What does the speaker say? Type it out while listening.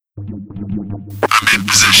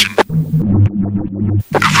Position.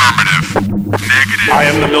 Affirmative. Negative. I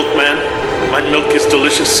am the milkman. My milk is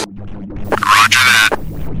delicious. Roger that.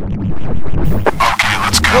 Okay,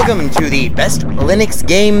 let's go. Welcome to the Best Linux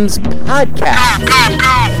Games Podcast.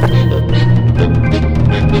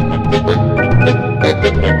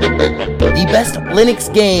 The best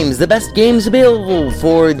Linux games, the best games available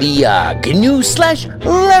for the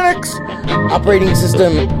GNU/Linux operating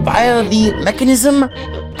system via the mechanism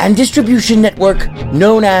and distribution network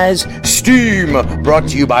known as Steam, brought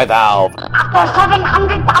to you by Valve. After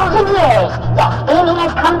 700,000 years, yes, gaming has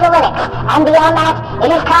come to Linux, and beyond that, it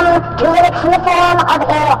has come to Linux in the form of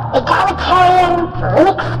an egalitarian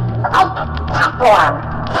Linux-like platform,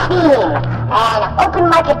 Steam, an open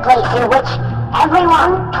marketplace in which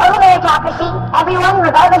everyone, total meritocracy, everyone,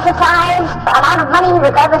 regardless of size, amount of money,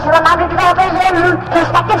 regardless of amount of developers, and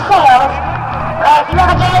prospective sales, if you have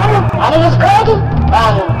a game, and it is good,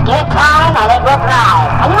 then give it time, and it will thrive,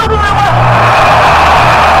 and you will be rewarded.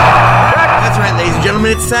 That's right, ladies and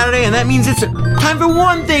gentlemen, it's Saturday, and that means it's time for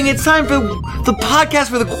one thing. It's time for the podcast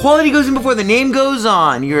where the quality goes in before the name goes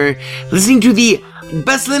on. You're listening to the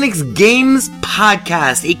Best Linux Games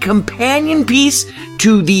Podcast, a companion piece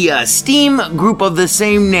to the Steam group of the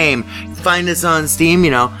same name. Find us on Steam,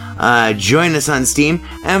 join us on Steam,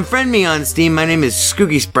 and friend me on Steam. My name is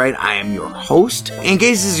Skooky Sprite. I am your host. In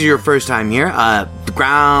case this is your first time here, the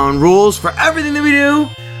ground rules for everything that we do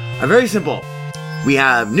are very simple. We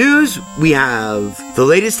have news, we have the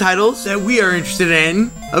latest titles that we are interested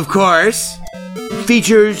in, of course,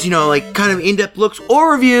 features, kind of in-depth looks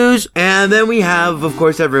or reviews, and then we have, of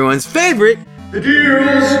course, everyone's favorite, the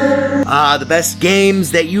deals! The best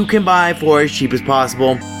games that you can buy for as cheap as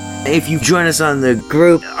possible. If you join us on the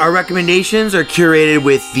group, our recommendations are curated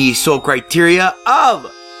with the sole criteria of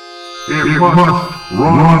it must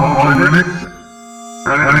run on Linux,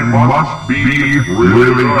 and it must be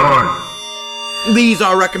really good. These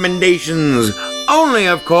are recommendations only,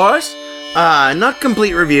 of course, not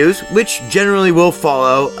complete reviews, which generally will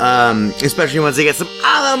follow, especially once they get some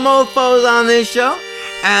other mofos on this show.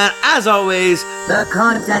 And as always, the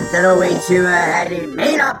content that awaits you ahead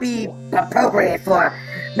may not be appropriate for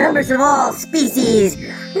members of all species,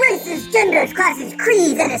 races, genders, classes,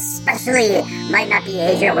 creeds, and especially might not be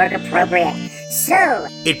age or work appropriate. So,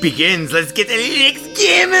 it begins. Let's get the Linux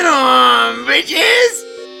gaming on, bitches!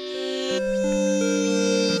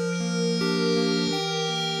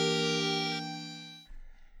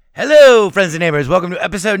 Hello, friends and neighbors. Welcome to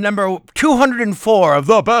episode number 204 of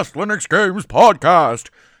the Best Linux Games Podcast.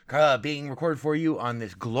 Being recorded for you on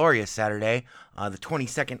this glorious Saturday, the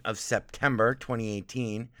 22nd of September,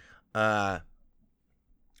 2018.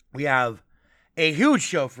 We have a huge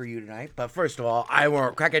show for you tonight. But first of all,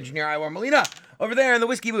 Crack Engineer Ivor Molina, over there in the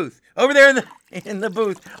whiskey booth. Over there in the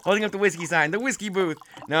booth, holding up the whiskey sign. The whiskey booth.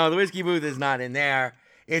 No, the whiskey booth is not in there.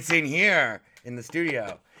 It's in here, in the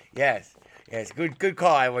studio. Yes, good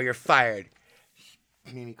call, Ivor. You're fired.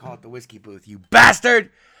 You made me call it the whiskey booth, you bastard!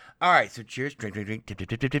 All right, so cheers. Drink. Good.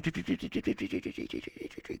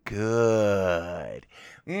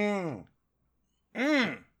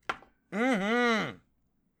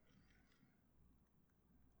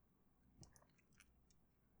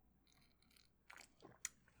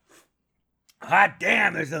 Hot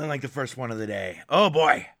damn, there's nothing like the first one of the day. Oh,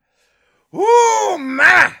 boy. Ooh,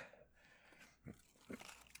 ma!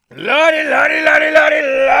 Lordy,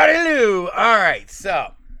 loo. All right,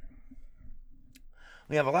 so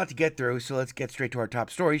we have a lot to get through, so let's get straight to our top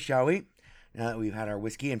story, shall we? Now that we've had our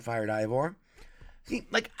whiskey and fired Ivor. See,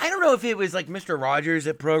 I don't know if it was Mr. Rogers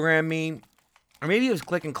that programmed me, or maybe it was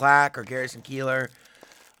Click and Clack or Garrison Keillor,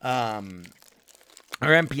 or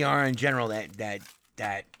NPR in general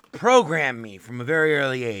that programmed me from a very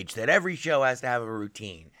early age that every show has to have a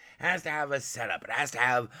routine. Has to have a setup. It has to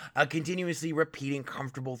have a continuously repeating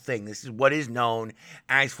comfortable thing. This is what is known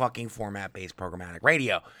as fucking format-based programmatic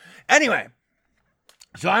radio. Anyway,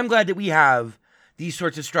 so I'm glad that we have these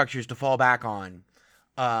sorts of structures to fall back on.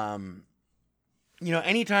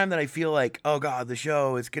 Anytime that I feel like, oh God, the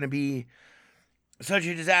show is going to be such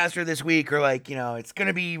a disaster this week, or it's going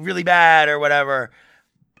to be really bad or whatever,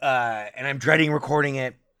 and I'm dreading recording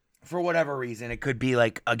it, for whatever reason. It could be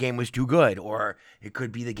a game was too good, or it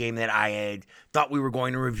could be the game that I had thought we were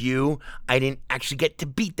going to review, I didn't actually get to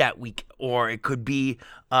beat that week, or it could be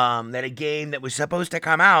that a game that was supposed to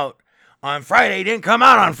come out on Friday didn't come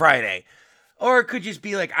out on Friday, or it could just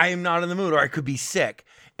be I am not in the mood, or I could be sick.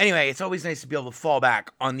 Anyway, it's always nice to be able to fall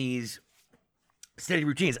back on these steady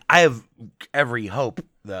routines. I have every hope,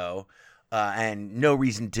 though, and no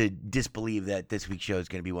reason to disbelieve that this week's show is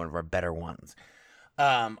going to be one of our better ones.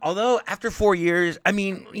 Although after 4 years, I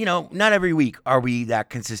mean, not every week are we that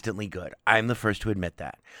consistently good. I'm the first to admit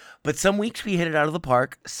that. But some weeks we hit it out of the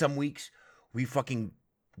park. Some weeks we fucking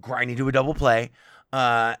grind into a double play.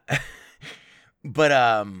 But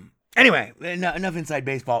anyway, enough inside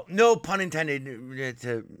baseball. No pun intended.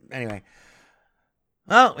 Anyway.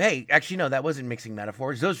 Oh, hey, actually, no, that wasn't mixing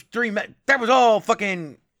metaphors. Those three, that was all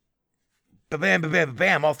fucking bam, bam, bam,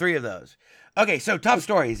 bam, all three of those. Okay, so top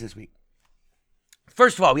stories this week.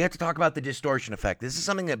 First of all, we have to talk about the distortion effect. This is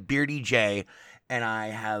something that Beardy J and I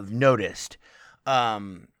have noticed,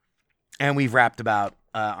 and we've rapped about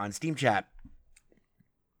on Steam Chat.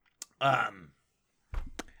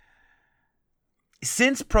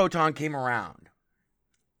 Since Proton came around,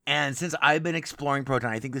 and since I've been exploring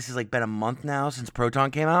Proton, I think this has been a month now since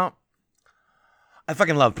Proton came out. I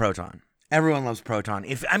fucking love Proton. Everyone loves Proton.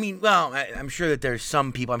 I'm sure that there's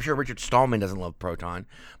some people. I'm sure Richard Stallman doesn't love Proton,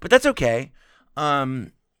 but that's okay. Not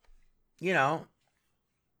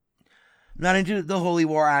into the holy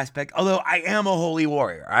war aspect, although I am a holy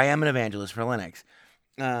warrior. I am an evangelist for Linux.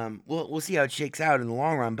 We'll see how it shakes out in the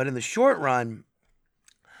long run, but in the short run,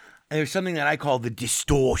 there's something that I call the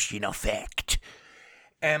distortion effect.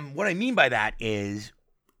 And what I mean by that is,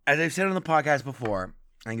 as I've said on the podcast before,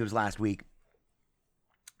 I think it was last week,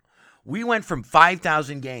 we went from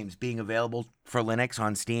 5,000 games being available for Linux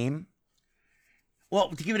on Steam. Well,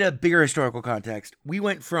 to give it a bigger historical context, we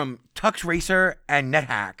went from Tux Racer and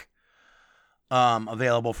NetHack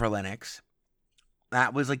available for Linux.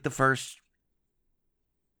 That was the first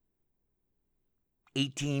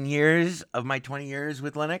 18 years of my 20 years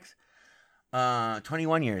with Linux.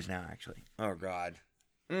 21 years now, actually. Oh, God.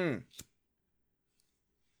 So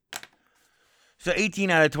 18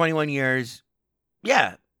 out of 21 years.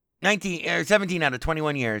 Yeah. 17 out of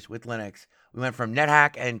 21 years with Linux. We went from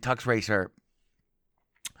NetHack and Tux Racer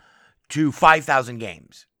to 5,000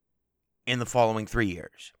 games in the following 3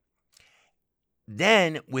 years.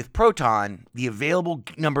 Then, with Proton, the available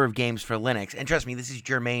number of games for Linux, and trust me, this is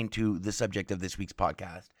germane to the subject of this week's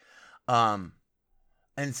podcast, and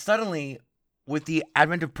suddenly, with the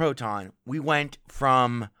advent of Proton, we went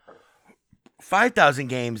from 5,000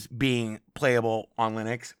 games being playable on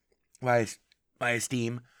Linux via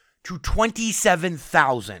Steam to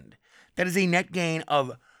 27,000. That is a net gain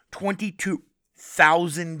of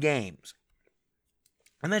 22,000 games.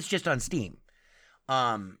 And that's just on Steam.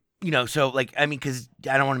 Because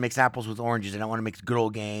I don't want to mix apples with oranges. I don't want to mix good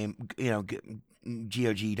old game, GOG.com,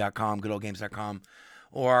 goodoldgames.com,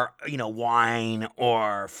 or, Wine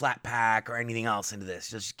or Flatpak or anything else into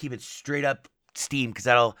this. Just keep it straight up Steam, because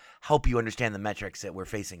that'll help you understand the metrics that we're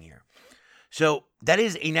facing here. So that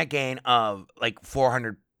is a net gain of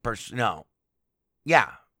 400%.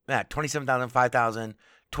 27,000, 5,000,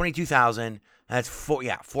 22,000. That's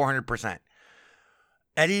 400%.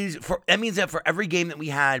 That means that for every game that we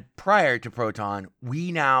had prior to Proton,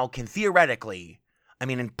 we now can theoretically,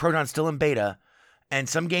 and Proton's still in beta, and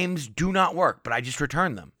some games do not work, but I just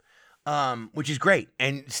return them, which is great.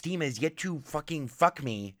 And Steam has yet to fucking fuck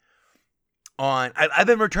me on. I've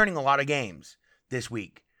been returning a lot of games this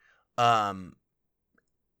week. Anyway,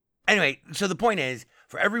 so the point is,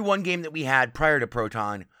 for every one game that we had prior to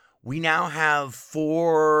Proton, we now have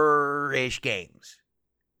 4-ish games.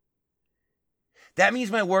 That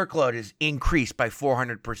means my workload is increased by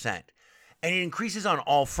 400%. And it increases on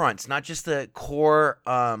all fronts, not just the core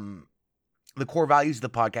values of the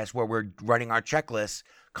podcast where we're running our checklists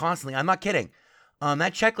constantly. I'm not kidding.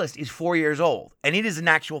 That checklist is 4 years old, and it is an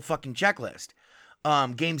actual fucking checklist.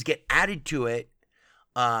 Games get added to it.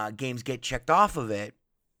 Games get checked off of it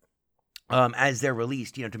as they're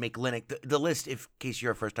released, to make Linux. The list, in case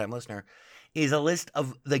you're a first-time listener, is a list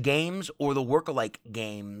of the games or the work-alike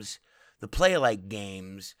games, the play-alike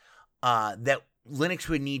games that Linux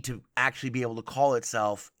would need to actually be able to call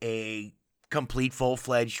itself a complete,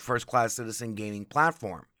 full-fledged, first-class citizen gaming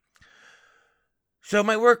platform. So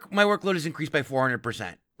my workload is increased by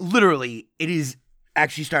 400%. Literally, it is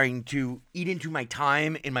actually starting to eat into my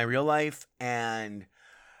time in my real life, and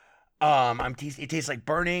it tastes like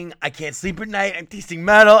burning. I can't sleep at night. I'm tasting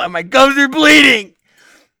metal, and my gums are bleeding.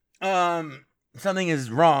 Something is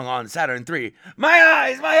wrong on Saturn 3. My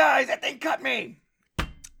eyes, that thing cut me.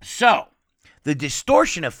 So, the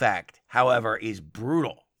distortion effect, however, is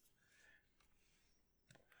brutal.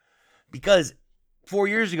 Because 4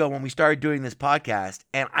 years ago when we started doing this podcast,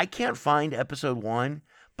 and I can't find episode 1,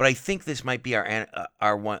 but I think this might be our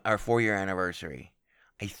 4-year anniversary.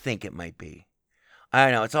 I think it might be. I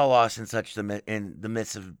don't know. It's all lost in the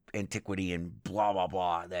myths of antiquity and blah, blah,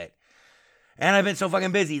 blah. And I've been so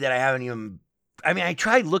fucking busy that I haven't even I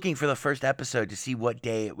tried looking for the first episode to see what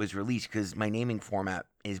day it was released because my naming format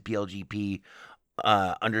is BLGP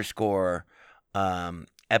underscore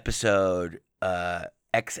episode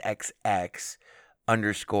XXX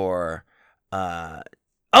underscore. Oh,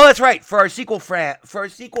 that's right. For our sequel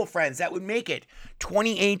friends, that would make it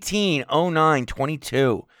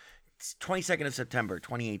 2018-09-22. It's 22nd of September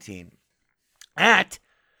 2018 at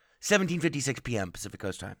 17:56 p.m. Pacific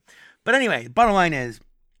Coast time. But anyway, bottom line is,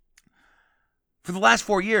 for the last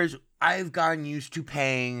 4 years, I've gotten used to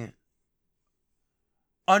paying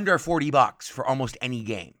under $40 for almost any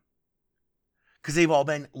game. Because they've all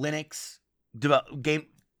been Linux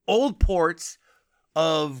old ports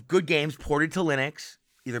of good games ported to Linux,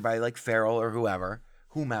 either by like Feral or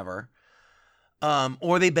whomever.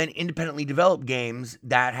 Or they've been independently developed games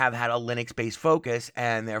that have had a Linux-based focus,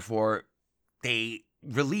 and therefore they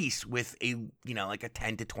release with a, like a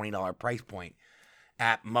 $10 to $20 price point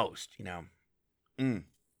at most, Well,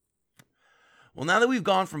 now that we've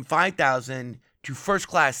gone from 5,000 to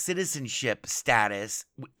first-class citizenship status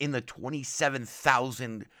in the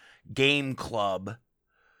 27,000 game club,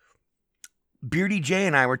 Beardy J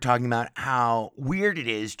and I were talking about how weird it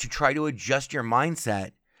is to try to adjust your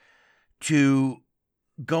mindset to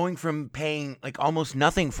going from paying like almost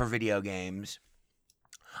nothing for video games,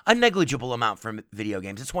 a negligible amount for video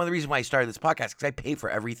games. It's one of the reasons why I started this podcast, because I pay for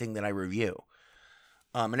everything that I review.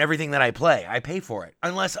 And everything that I play, I pay for it,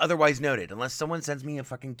 unless otherwise noted. Unless someone sends me a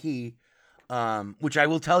fucking key, which I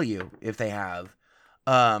will tell you if they have,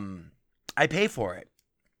 I pay for it.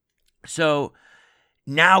 So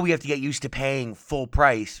now we have to get used to paying full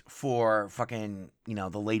price for fucking,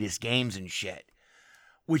 the latest games and shit,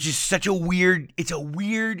 which is such a weird, it's a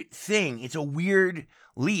weird thing. It's a weird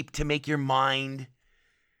leap to make your mind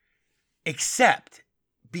accept,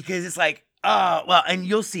 because it's like, well, and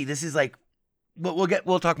you'll see, this is like,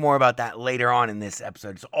 we'll talk more about that later on in this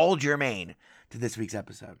episode. It's all germane to this week's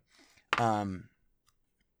episode. Oh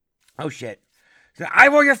shit. So,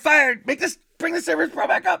 Ivor, you're fired. Bring the Servers Pro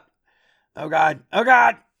back up. Oh god.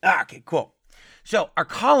 Okay, cool. So our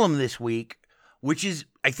column this week, which is,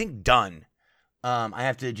 I think, done. I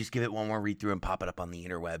have to just give it one more read through and pop it up on the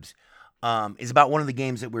interwebs. Is about one of the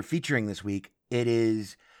games that we're featuring this week. It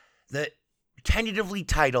is the tentatively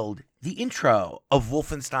titled The Intro of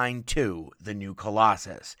Wolfenstein 2, The New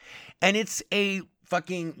Colossus. And it's a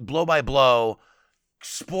fucking blow-by-blow,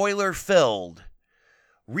 spoiler-filled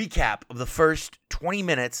recap of the first 20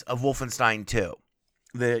 minutes of Wolfenstein 2,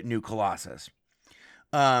 The New Colossus.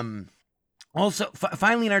 Also,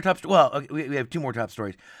 finally in our top... Well, we have two more top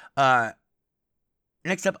stories.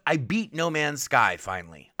 Next up, I beat No Man's Sky,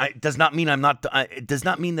 finally. It does not mean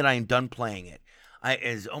that I am done playing it.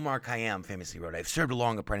 As Omar Khayyam famously wrote, I've served a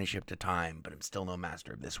long apprenticeship to time, but I'm still no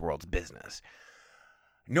master of this world's business.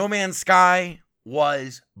 No Man's Sky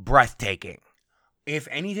was breathtaking. If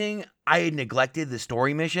anything, I had neglected the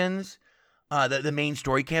story missions, the main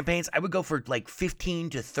story campaigns. I would go for like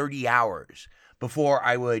 15 to 30 hours before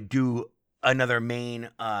I would do another main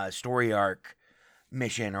story arc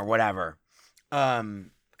mission or whatever.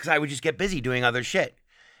 Because I would just get busy doing other shit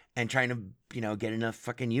and trying to, get enough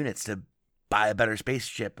fucking units to buy a better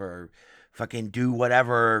spaceship or fucking do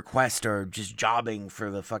whatever quest, or just jobbing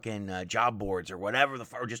for the fucking job boards or whatever,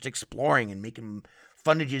 or just exploring and making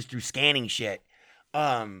fundages through scanning shit.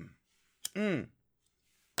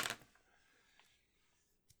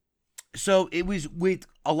 So it was with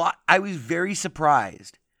a lot. I was very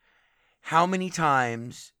surprised how many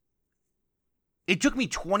times it took me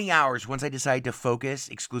 20 hours once I decided to focus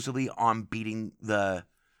exclusively on beating the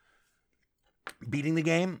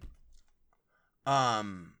game.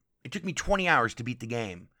 It took me 20 hours to beat the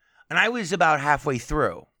game, and I was about halfway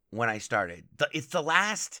through when I started. It's the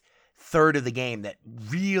last third of the game that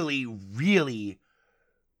really, really,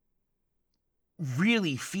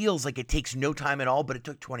 really feels like it takes no time at all, but it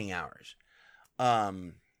took 20 hours.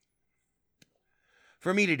 For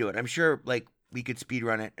me to do it. I'm sure, we could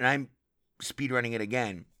speedrun it, and I'm speedrunning it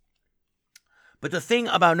again. But the thing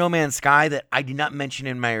about No Man's Sky that I did not mention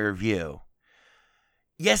in my review,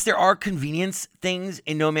 yes, there are convenience things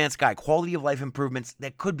in No Man's Sky, quality of life improvements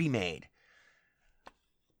that could be made,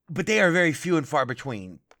 but they are very few and far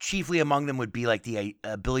between. Chiefly among them would be like the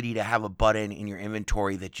ability to have a button in your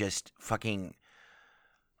inventory that just fucking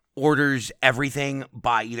orders everything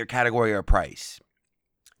by either category or price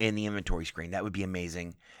in the inventory screen. That would be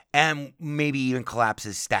amazing. And maybe even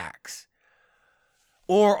collapses stacks.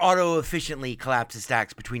 Or auto-efficiently collapses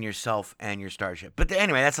stacks between yourself and your starship. But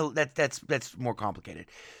anyway, that's more complicated.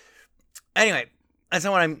 Anyway, that's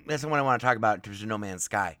not what I want to talk about in terms of No Man's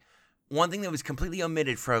Sky. One thing that was completely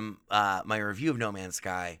omitted from my review of No Man's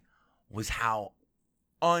Sky was how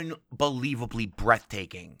unbelievably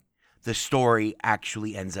breathtaking the story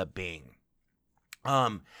actually ends up being.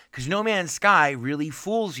 Because No Man's Sky really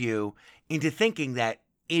fools you into thinking that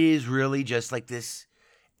it is really just like this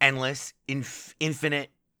endless,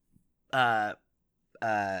 infinite,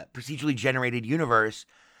 procedurally generated universe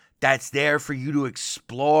that's there for you to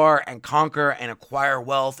explore and conquer and acquire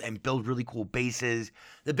wealth and build really cool bases.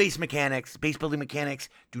 The base building mechanics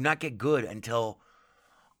do not get good until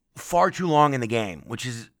far too long in the game, which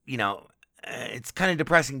is, it's kind of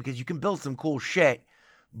depressing because you can build some cool shit,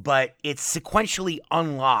 but it's sequentially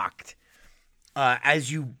unlocked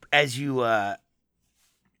as you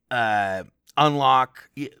unlock.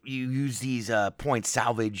 You use these points,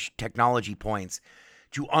 salvage technology points,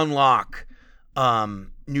 to unlock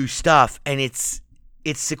new stuff, and it's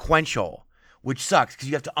sequential, which sucks because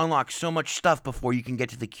you have to unlock so much stuff before you can get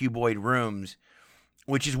to the cuboid rooms,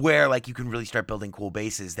 which is where like you can really start building cool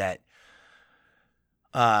bases that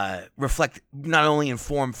reflect not only in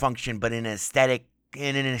form, function, but in an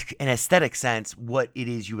aesthetic sense what it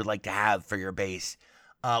is you would like to have for your base,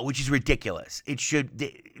 which is ridiculous.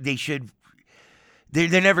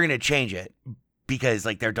 They're never gonna change it because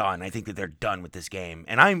like they're done. I think that they're done with this game,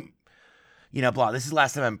 and I'm. This is the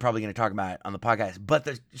last time I'm probably going to talk about it on the podcast.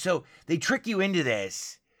 But so they trick you into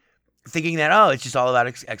this thinking that, it's just all about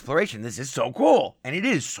exploration. This is so cool. And it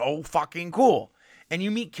is so fucking cool. And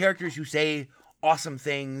you meet characters who say awesome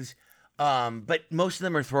things. But most of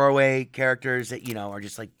them are throwaway characters that, are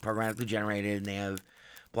just like programmatically generated and they have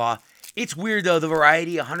blah. It's weird though. The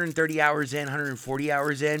variety, 130 hours in, 140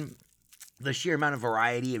 hours in. The sheer amount of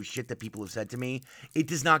variety of shit that people have said to me, it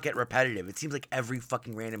does not get repetitive. It seems like every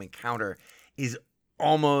fucking random encounter is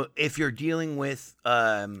almost, if you're dealing with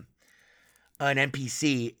an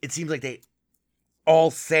NPC, it seems like they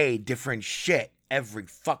all say different shit every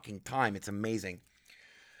fucking time. It's amazing.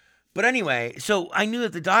 But anyway, so I knew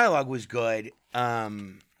that the dialogue was good,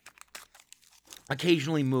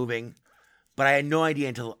 occasionally moving, but I had no idea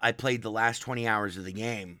until I played the last 20 hours of the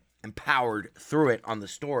game and powered through it on the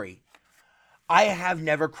story. I have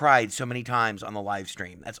never cried so many times on the live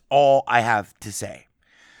stream. That's all I have to say.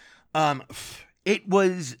 It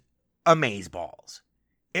was amazeballs.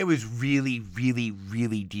 It was really, really,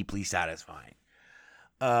 really deeply satisfying.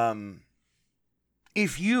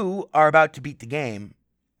 If you are about to beat the game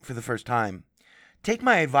for the first time, take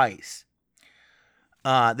my advice.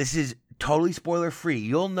 This is totally spoiler free.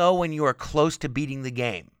 You'll know when you are close to beating the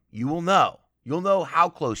game. You will know. You'll know how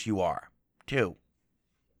close you are, too.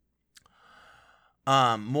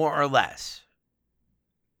 More or less.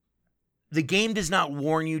 The game does not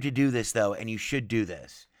warn you to do this, though, and you should do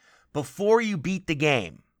this. Before you beat the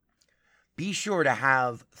game, be sure to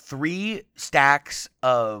have 3 stacks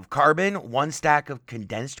of carbon, 1 stack of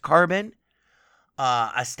condensed carbon,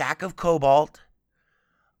 a stack of cobalt,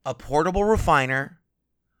 a portable refiner,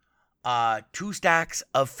 2 stacks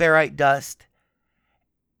of ferrite dust,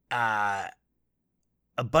 a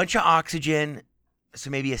bunch of oxygen, so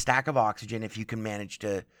maybe a stack of oxygen if you can manage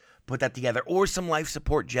to put that together, or some life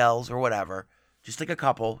support gels or whatever. Just like a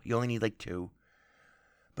couple. You only need like 2.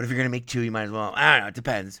 But if you're going to make 2, you might as well. I don't know. It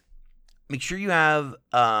depends. Make sure you have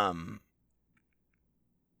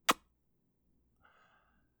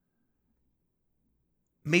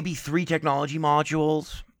maybe 3 technology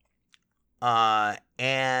modules.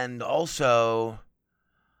 And also,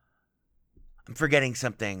 I'm forgetting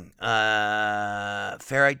something.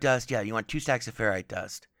 Ferrite dust. Yeah, you want 2 stacks of ferrite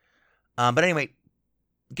dust. But anyway,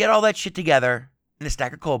 get all that shit together in a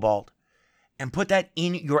stack of cobalt and put that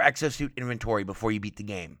in your exosuit inventory before you beat the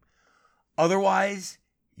game. Otherwise,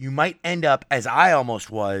 you might end up, as I almost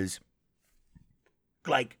was,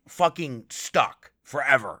 like fucking stuck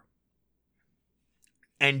forever.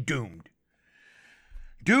 And doomed.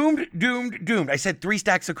 Doomed. I said 3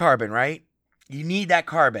 stacks of carbon, right? You need that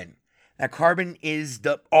carbon. That carbon is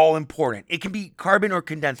the all important. It can be carbon or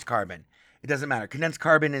condensed carbon. It doesn't matter. Condensed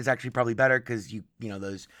carbon is actually probably better because you know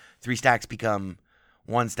those 3 stacks become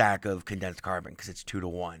 1 stack of condensed carbon because it's 2 to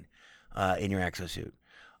 1 in your exosuit.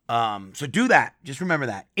 So do that. Just remember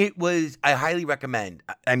that. I highly recommend.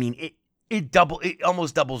 I mean, it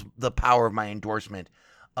almost doubles the power of my endorsement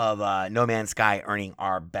of No Man's Sky earning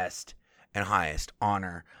our best and highest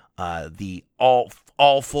honor. The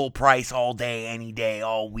all full price, all day, any day,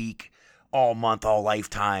 all week, all month, all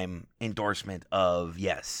lifetime endorsement of,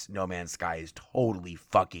 yes, No Man's Sky is totally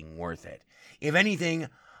fucking worth it. If anything,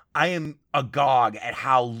 I am agog at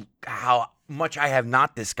how much I have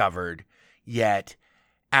not discovered yet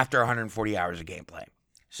after 140 hours of gameplay.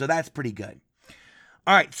 So that's pretty good.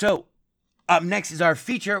 All right, so up next is our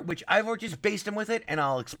feature, which I've just based him with it, and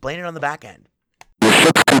I'll explain it on the back end. Your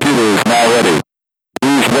ship's computer is now ready.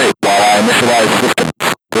 Please wait while I initialize systems.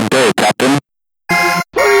 Good day, Captain.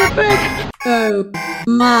 Oh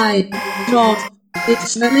my god,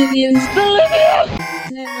 it's Meridian's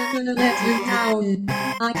Never gonna let you down.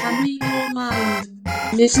 I can read your mind.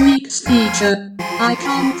 This week's feature. I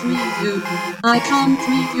can't read you. I can't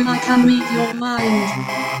read you. I can read your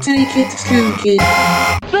mind. Take it, Kooky.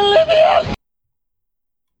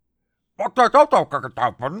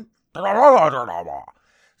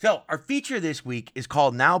 So, our feature this week is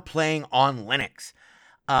called Now Playing on Linux.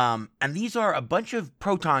 And these are a bunch of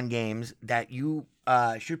Proton games that you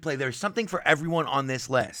should play. There's something for everyone on this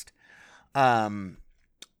list.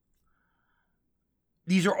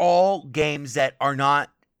 These are all games that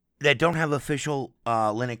don't have official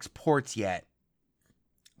Linux ports yet,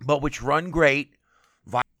 but which run great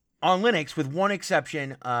on Linux, with one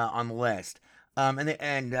exception on the list.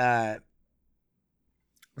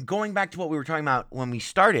 Going back to what we were talking about when we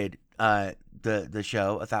started the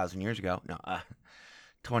show 1,000 years ago,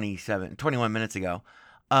 21 minutes ago,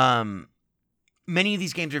 many of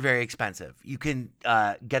these games are very expensive. You can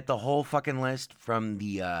get the whole fucking list from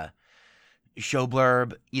the show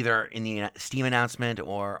blurb, either in the Steam announcement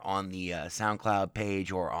or on the SoundCloud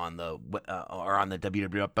page or on the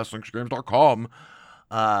www.bestlinksgames.com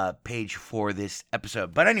page for this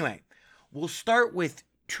episode. But anyway, we'll start with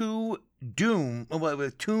Doom.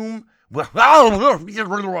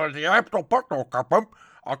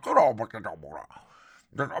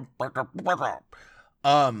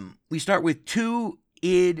 We start with 2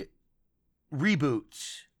 id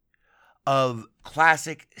reboots of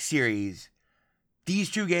classic series.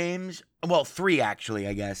 These 2 games, well, 3 actually,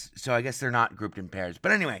 I guess. So I guess they're not grouped in pairs.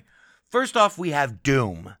 But anyway, first off, we have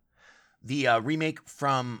Doom, the remake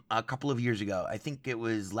from a couple of years ago. I think it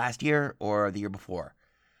was last year or the year before.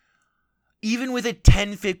 Even with a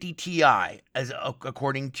 1050 Ti,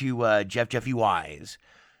 according to Jeffy Wise,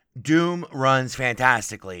 Doom runs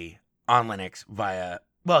fantastically on Linux via,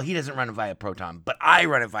 well, he doesn't run it via Proton, but I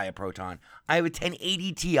run it via Proton. I have a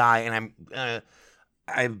 1080 Ti, and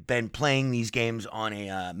I've been playing these games on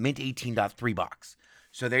a Mint 18.3 box.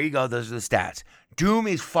 So there you go. Those are the stats. Doom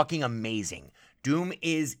is fucking amazing. Doom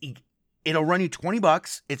it'll run you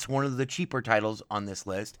 $20. It's one of the cheaper titles on this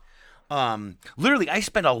list. Literally, I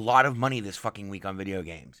spent a lot of money this fucking week on video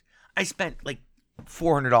games. I spent like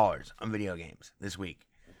 $400 on video games this week,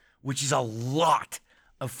 which is a lot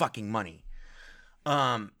of fucking money.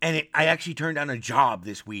 I actually turned down a job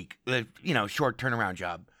this week, short turnaround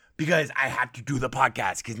job, because I had to do the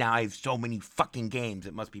podcast, because now I have so many fucking games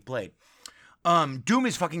that must be played. Doom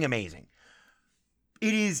is fucking amazing.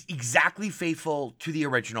 It is exactly faithful to the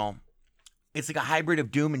original. It's like a hybrid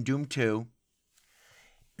of Doom and Doom 2.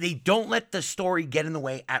 They don't let the story get in the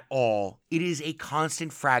way at all. It is a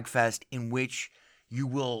constant frag fest in which you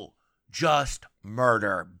will just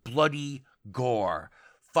murder, bloody gore,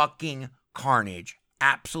 fucking carnage,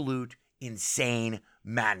 absolute insane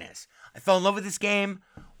madness. I fell in love with this game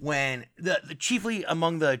when chiefly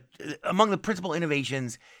among the principal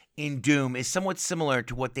innovations in Doom is somewhat similar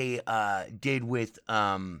to what they did with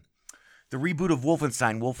the reboot of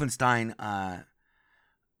Wolfenstein,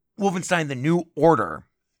 Wolfenstein: The New Order.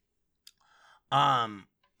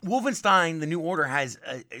 Wolfenstein: The New Order has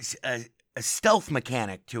a stealth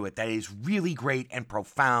mechanic to it that is really great and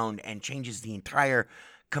profound and changes the entire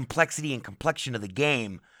complexity and complexion of the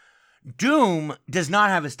game. Doom does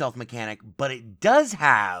not have a stealth mechanic, but it does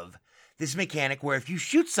have this mechanic where if you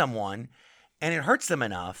shoot someone and it hurts them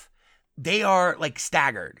enough, they are like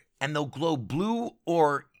staggered and they'll glow blue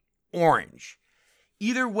or orange.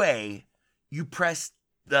 Either way, you press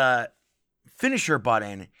the finisher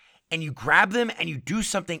button and you grab them and you do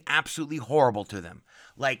something absolutely horrible to them,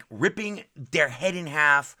 like ripping their head in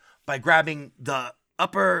half by grabbing the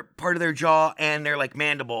upper part of their jaw and their like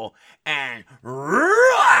mandible and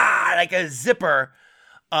like a zipper,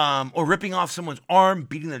 or ripping off someone's arm,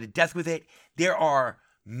 beating them to death with it. There are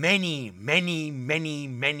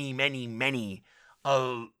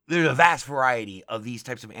there's a vast variety of these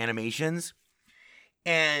types of animations,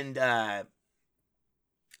 and they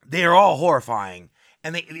are all horrifying.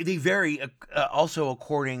 And they vary also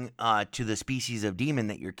according to the species of demon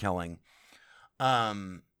that you're killing.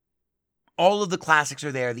 All of the classics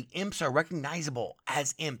are there. The imps are recognizable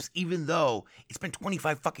as imps, even though it's been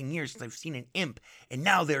 25 fucking years since I've seen an imp. And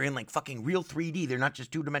now they're in like fucking real 3D. They're not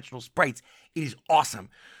just two-dimensional sprites. It is awesome.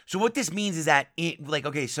 So what this means is that, this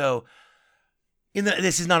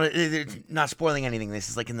is not spoiling anything. This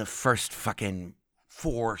is like in the first fucking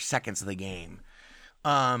 4 seconds of the game.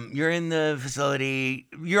 You're in the facility.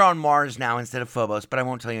 You're on Mars now instead of Phobos, but I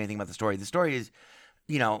won't tell you anything about the story. The story is,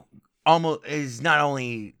 almost is not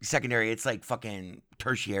only secondary, it's like fucking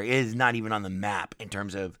tertiary. It is not even on the map in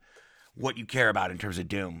terms of what you care about in terms of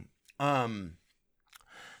Doom.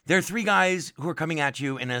 There are 3 guys who are coming at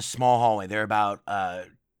you in a small hallway. They're about 3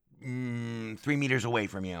 meters away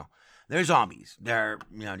from you. They're zombies. They're,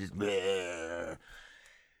 just... Bleh.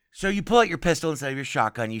 So you pull out your pistol instead of your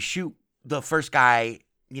shotgun. You shoot the first guy.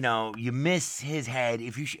 You miss his head.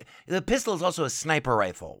 The pistol is also a sniper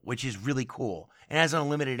rifle, which is really cool. It has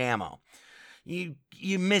unlimited ammo. You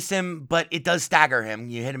miss him, but it does stagger him.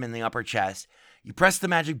 You hit him in the upper chest. You press the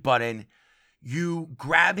magic button. You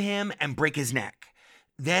grab him and break his neck.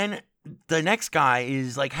 Then the next guy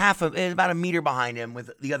is like is about a meter behind him,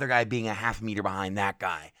 with the other guy being a half meter behind that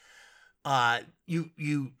guy.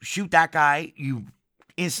 You shoot that guy. You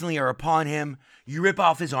instantly are upon him. You rip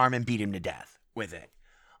off his arm and beat him to death with it.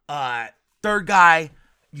 Third guy,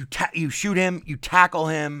 you shoot him, you tackle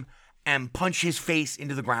him, and punch his face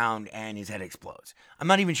into the ground, and his head explodes. I'm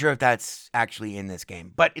not even sure if that's actually in this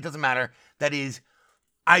game, but it doesn't matter.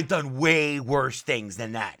 I've done way worse things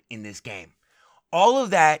than that in this game. All of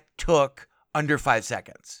that took under 5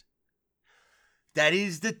 seconds. That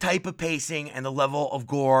is the type of pacing and the level of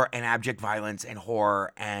gore and abject violence and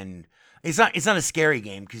horror, and it's not a scary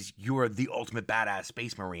game because you are the ultimate badass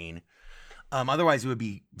space marine. Otherwise, it would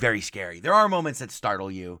be very scary. There are moments that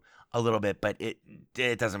startle you a little bit, but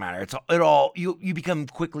it doesn't matter. You become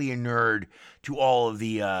quickly inured to all of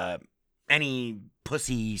the any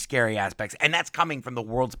pussy scary aspects, and that's coming from the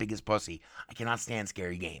world's biggest pussy. I cannot stand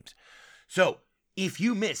scary games. So if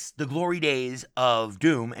you miss the glory days of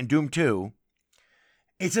Doom and Doom 2,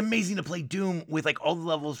 it's amazing to play Doom with like all the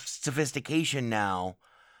levels of sophistication now.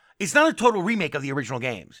 It's not a total remake of the original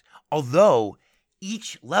games, although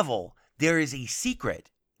each level. There is a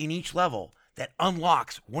secret in each level that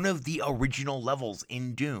unlocks one of the original levels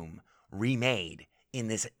in Doom remade in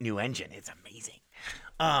this new engine. It's amazing.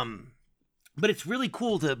 But it's really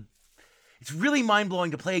cool it's really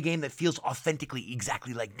mind-blowing to play a game that feels authentically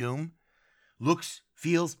exactly like Doom. Looks,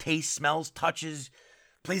 feels, tastes, smells, touches,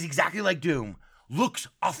 plays exactly like Doom. Looks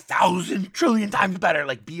 1,000 trillion times better,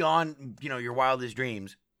 like beyond, your wildest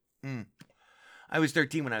dreams. I was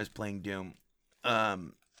 13 when I was playing Doom. I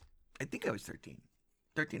think I was 13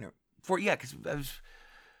 or 14. Yeah, because I was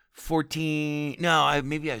 14. No,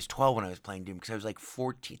 maybe I was 12 when I was playing Doom, because I was like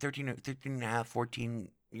 13 and a half, 14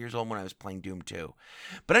 years old when I was playing Doom 2.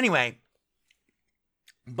 But anyway,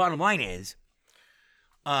 bottom line is,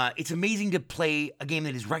 it's amazing to play a game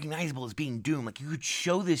that is recognizable as being Doom. Like, you could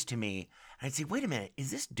show this to me, and I'd say, wait a minute, is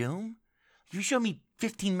this Doom? If you showed me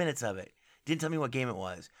 15 minutes of it, didn't tell me what game it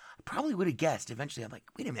was, I probably would have guessed. Eventually, I'm like,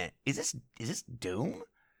 wait a minute, is this Doom?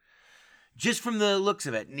 Just from the looks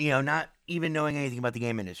of it, not even knowing anything about the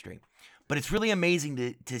game industry. But it's really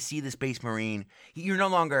amazing to see the Space Marine. You're no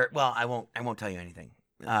longer, well, I won't tell you anything.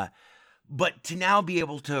 But to now be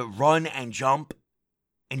able to run and jump,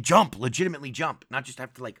 legitimately jump, not just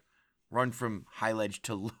have to like run from high ledge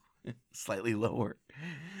to slightly lower.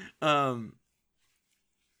 So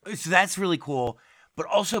that's really cool. But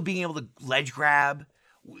also being able to ledge grab.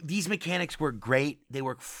 These mechanics work great. They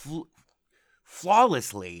work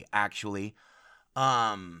flawlessly, actually.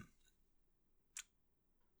 So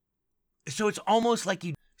it's almost like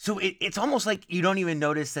it's almost like you don't even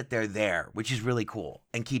notice that they're there, which is really cool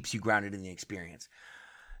and keeps you grounded in the experience.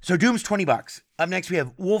 So Doom's $20. Up next we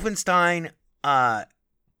have Wolfenstein The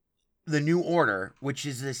New Order, which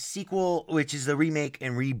is the sequel, which is the remake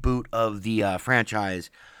and reboot of the franchise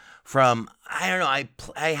from, I don't know,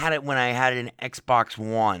 I had it when I had an Xbox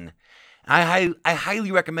One. I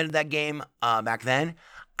highly recommended that game back then.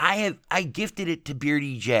 I gifted it to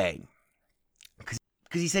Beardy J because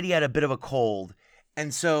he said he had a bit of a cold,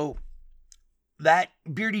 and so that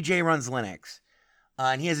Beardy J runs Linux,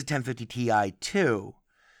 and he has a 1050 Ti too.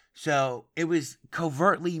 So it was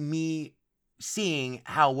covertly me seeing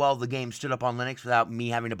how well the game stood up on Linux without me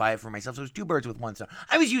having to buy it for myself. So it was 2 birds with 1 stone.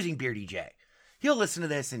 I was using Beardy J. He'll listen to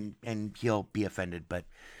this and he'll be offended, but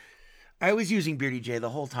I was using Beardy J the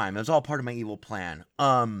whole time. It was all part of my evil plan.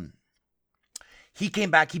 He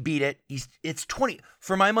came back, he beat it. It's 20.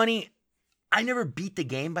 For my money, I never beat the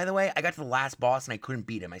game, by the way. I got to the last boss and I couldn't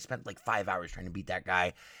beat him. I spent like 5 hours trying to beat that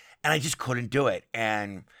guy, and I just couldn't do it,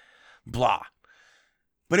 and blah.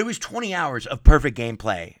 But it was 20 hours of perfect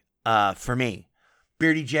gameplay for me.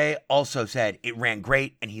 Beardy J also said it ran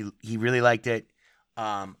great, and he really liked it.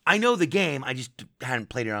 I know the game, I just hadn't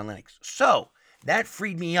played it on Linux. So that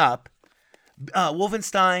freed me up.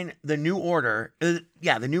 Wolfenstein, The New Order,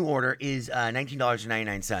 the New Order is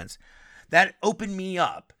 $19.99. That opened me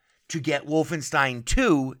up to get Wolfenstein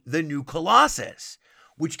 2, The New Colossus,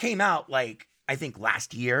 which came out, like, I think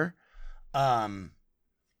last year. Do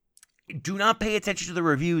not pay attention to the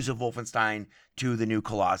reviews of Wolfenstein 2: The New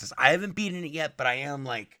Colossus. I haven't beaten it yet, but I am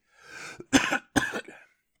like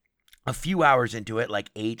a few hours into it,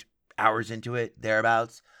 like 8 hours into it,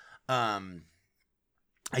 thereabouts. I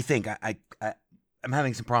think I'm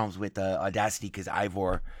having some problems with Audacity because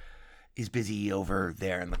Ivor is busy over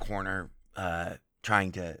there in the corner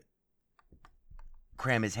trying to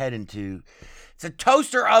cram his head into... It's a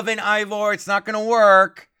toaster oven, Ivor. It's not going to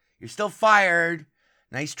work. You're still fired.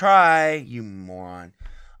 Nice try, you moron.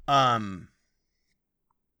 I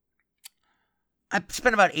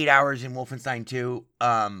spent about 8 hours in Wolfenstein 2,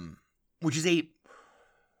 which is a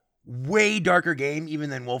way darker game even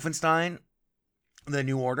than Wolfenstein, The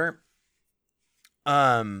New Order.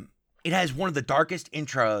 It has one of the darkest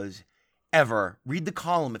intros ever. Read the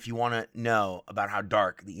column if you want to know about how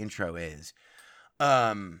dark the intro is.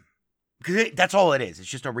 Because that's all it is. It's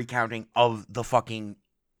just a recounting of the fucking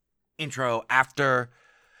intro after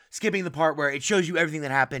skipping the part where it shows you everything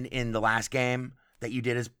that happened in the last game that you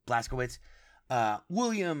did as Blazkowicz.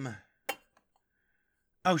 William...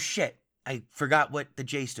 Oh, shit. I forgot what the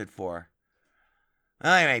J stood for.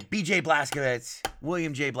 Anyway, BJ Blazkowicz.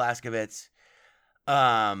 William J. Blazkowicz.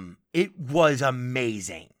 It was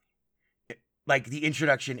amazing. Like, the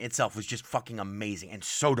introduction itself was just fucking amazing and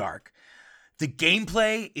so dark. The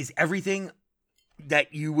gameplay is everything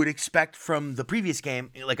that you would expect from the previous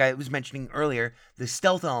game. Like I was mentioning earlier, the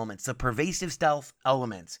stealth elements, the pervasive stealth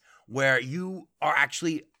elements, where you are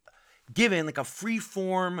actually given like a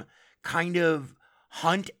free-form kind of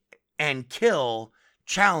hunt and kill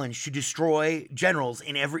challenge to destroy generals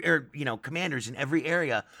in every, commanders in every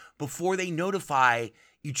area before they notify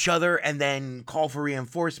each other and then call for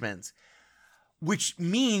reinforcements. Which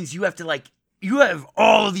means you have to you have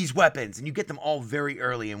all of these weapons, and you get them all very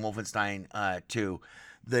early in Wolfenstein 2,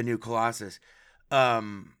 The New Colossus.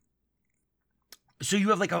 So you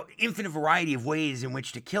have like an infinite variety of ways in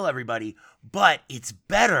which to kill everybody, but it's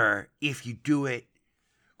better if you do it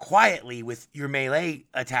quietly with your melee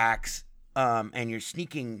attacks and your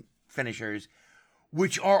sneaking finishers,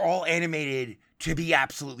 which are all animated to be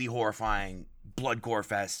absolutely horrifying blood gore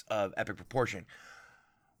fests of epic proportion.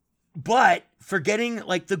 But forgetting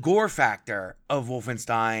like the gore factor of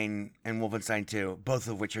Wolfenstein and Wolfenstein 2, both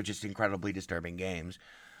of which are just incredibly disturbing games.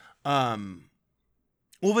 Wolfenstein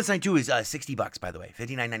 2 is $60, by the way,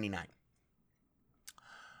 $59.99.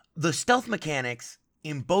 The stealth mechanics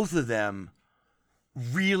in both of them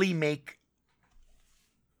really make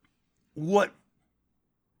what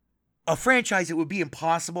a franchise it would be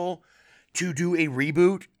impossible to do a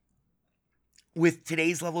reboot with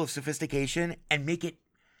today's level of sophistication and make it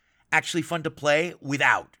actually fun to play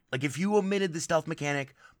without. Like, if you omitted the stealth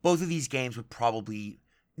mechanic, both of these games would probably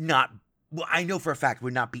not, well, I know for a fact,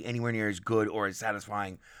 would not be anywhere near as good or as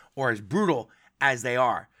satisfying or as brutal as they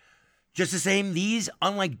are. Just the same, these,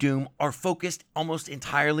 unlike Doom, are focused almost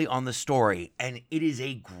entirely on the story, and it is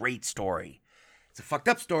a great story. It's a fucked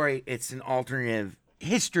up story. It's an alternative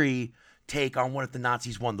history take on what if the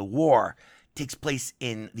Nazis won the war. It takes place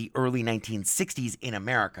in the early 1960s in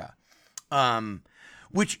America.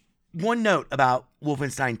 Which... One note about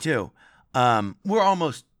Wolfenstein 2, we're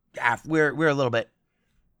almost we're a little bit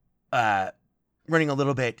running a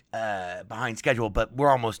little bit behind schedule, but we're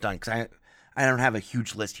almost done because I don't have a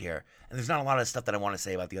huge list here, and there's not a lot of stuff that I want to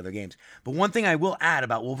say about the other games. But one thing I will add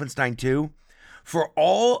about Wolfenstein 2, for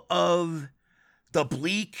all of the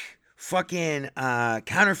bleak, fucking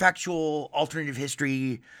counterfactual, alternative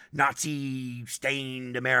history, Nazi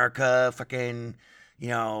stained America, fucking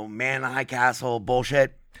man in the high castle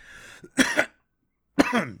bullshit.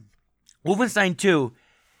 Wolfenstein 2,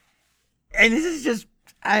 and this is just,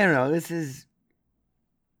 I don't know, this is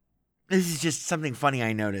just something funny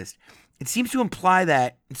I noticed. It seems to imply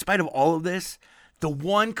that, in spite of all of this, the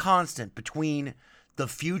one constant between the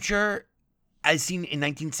future, as seen in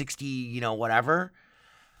 1960, whatever,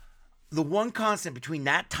 the one constant between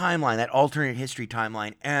that timeline, that alternate history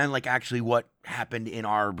timeline, and, like, actually what happened in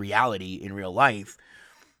our reality, in real life,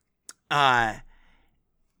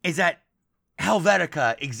 is that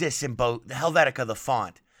Helvetica exists in both. Helvetica, the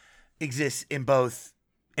font, exists in both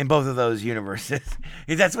of those universes.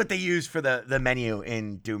 That's what they use for the menu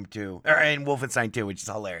in Doom 2 or in Wolfenstein 2, which is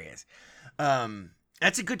hilarious.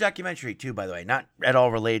 That's a good documentary too, by the way. Not at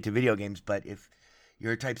all related to video games, but if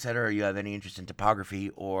you're a typesetter or you have any interest in typography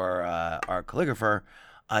or are a calligrapher,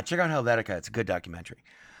 check out Helvetica. It's a good documentary.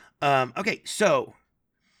 Okay, so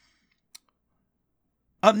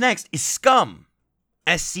up next is Scum.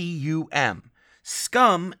 SCUM.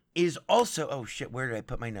 Scum is also... Oh, shit, where did I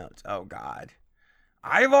put my notes? Oh, God.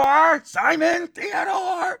 Ivor! Simon!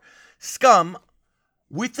 Theodore! Scum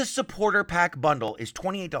with the supporter pack bundle is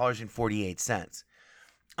 $28.48.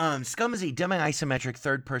 Scum is a demi-isometric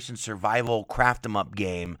third-person survival craft-em-up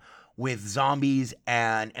game with zombies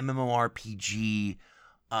and MMORPG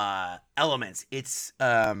elements. It's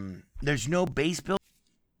there's no base build.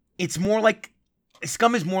 It's more like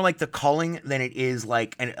Scum is more like The Culling than it is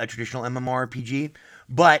like a traditional MMORPG.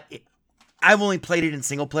 But I've only played it in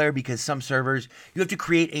single player because some servers you have to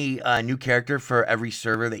create a new character for every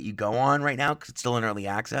server that you go on right now because it's still in early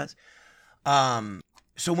access.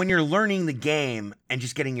 So when you're learning the game and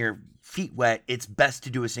just getting your feet wet, it's best to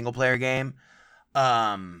do a single player game.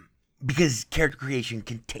 Because character creation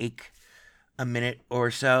can take a minute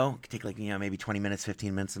or so. It can take maybe 20 minutes,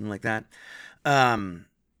 15 minutes, something like that.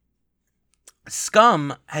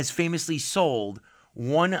 Scum has famously sold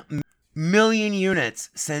 1 million units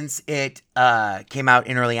since it came out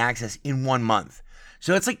in early access in 1 month.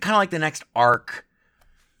 So it's kind of like the next Ark.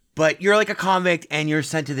 But you're like a convict and you're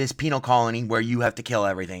sent to this penal colony where you have to kill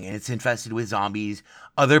everything. And it's infested with zombies,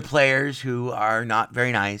 other players who are not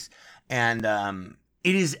very nice. And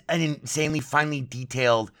it is an insanely finely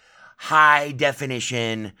detailed, high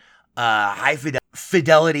definition, high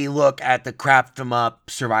fidelity look at the craft 'em up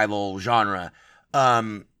survival genre.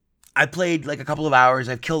 I played a couple of hours.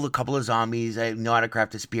 I've killed a couple of zombies. I know how to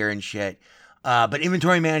craft a spear and shit. But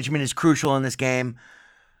inventory management is crucial in this game.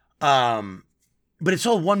 But it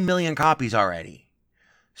sold 1 million copies already.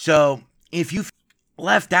 So if you've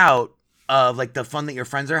left out of the fun that your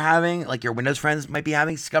friends are having, like your Windows friends might be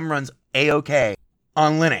having, Scum runs A-OK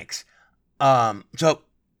on Linux. So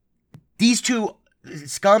these two,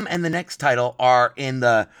 Scum and the next title, are in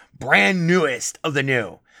the brand newest of the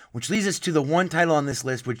new, which leads us to the one title on this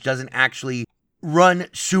list which doesn't actually run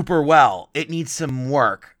super well. It needs some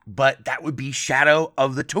work, but that would be Shadow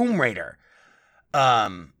of the Tomb Raider.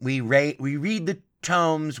 We read the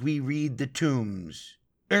tomes, we read the tombs.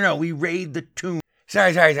 No, we raid the tomb.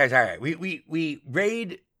 Sorry. We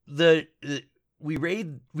raid the we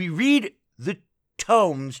read the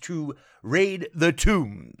tomes to raid the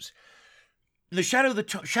tombs. The Shadow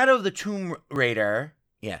of the Tomb Raider.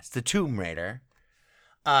 Yes, the Tomb Raider.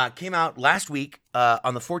 Came out last week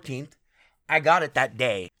on the 14th. I got it that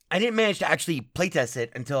day. I didn't manage to actually playtest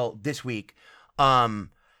it until this week.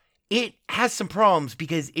 It has some problems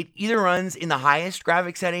because it either runs in the highest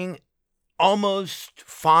graphic setting almost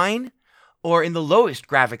fine or in the lowest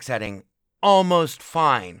graphic setting almost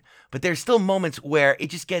fine. But there's still moments where it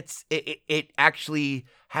just gets, it actually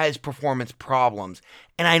has performance problems.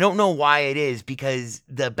 And I don't know why it is because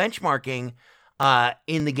the benchmarking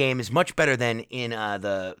in the game is much better than in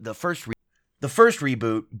the first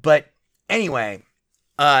reboot. But anyway,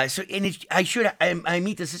 I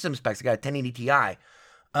meet the system specs. I got a 1080 Ti.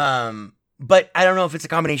 But I don't know if it's a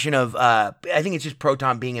combination of, I think it's just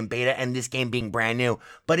Proton being in beta and this game being brand new.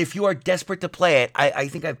 But if you are desperate to play it, I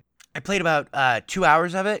think I played about 2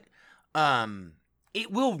 hours of it.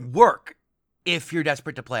 It will work if you're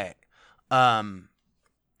desperate to play it. And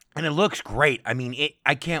it looks great. I mean,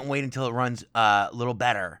 I can't wait until it runs a little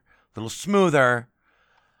better, a little smoother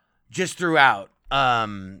just throughout.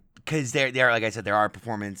 Because there, like I said, there are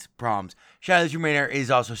performance problems. Shadow of the Tomb Raider is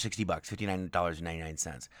also $60,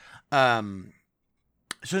 $59.99.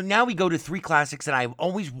 So now we go to 3 classics that I've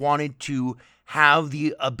always wanted to have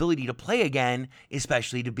the ability to play again,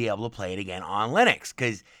 especially to be able to play it again on Linux.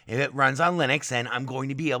 Because if it runs on Linux, then I'm going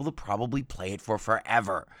to be able to probably play it for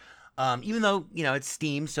forever. Even though, it's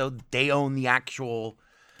Steam, so they own the actual...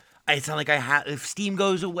 It's not like if Steam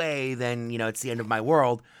goes away, then, it's the end of my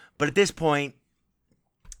world. But at this point,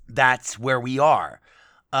 that's where we are.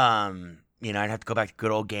 I'd have to go back to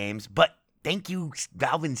good old games. But thank you,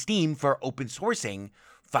 Valve and Steam, for open sourcing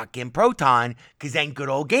fucking Proton, because then good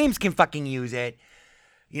old games can fucking use it.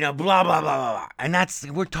 Blah, blah, blah, blah, blah. And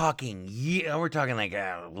we're talking like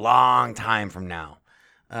a long time from now.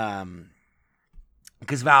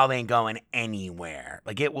 Because Valve ain't going anywhere.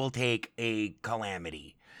 It will take a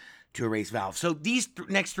calamity to erase Valve. So these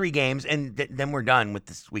next 3 games, and then we're done with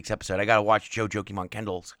this week's episode. I gotta watch Joe Jokimon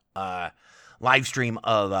Kendall's live stream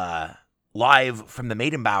of live from the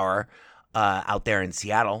Maidenbower out there in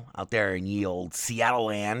Seattle, out there in ye old Seattle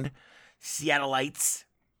land. Seattleites.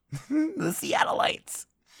 The Seattleites.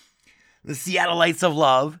 The Seattleites of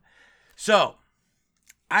love. So,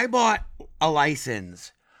 I bought a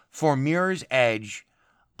license for Mirror's Edge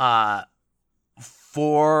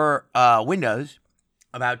for Windows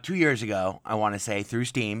about 2 years ago, I want to say, through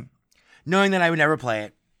Steam, knowing that I would never play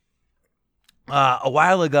it. A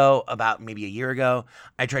while ago, about maybe a year ago,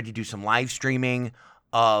 I tried to do some live streaming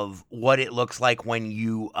of what it looks like when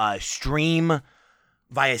you stream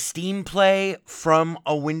via Steam Play from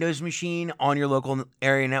a Windows machine on your local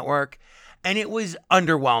area network, and it was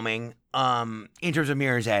underwhelming in terms of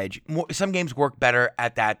Mirror's Edge. Some games work better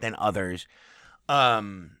at that than others.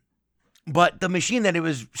 But the machine that it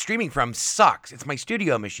was streaming from sucks. It's my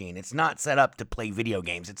studio machine. It's not set up to play video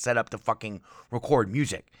games. It's set up to fucking record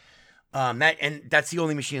music. That's the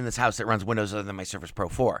only machine in this house that runs Windows other than my Surface Pro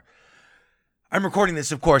 4. I'm recording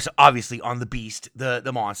this, of course, obviously on the Beast,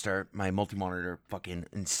 the monster, my multi-monitor fucking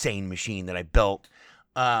insane machine that I built.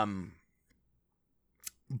 But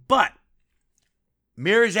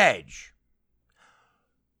Mirror's Edge,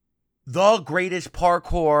 the greatest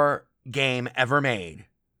parkour game ever made,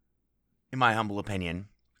 in my humble opinion.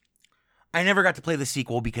 I never got to play the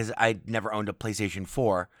sequel because I never owned a PlayStation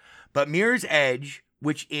 4. But Mirror's Edge,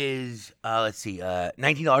 which is,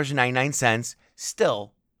 $19.99,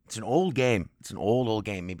 still, it's an old game. It's an old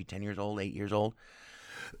game, maybe 10 years old, 8 years old.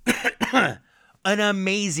 An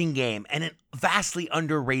amazing game and a vastly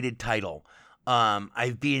underrated title.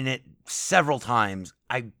 I've beaten it several times.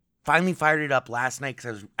 I finally fired it up last night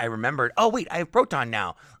because I remembered, oh wait, I have Proton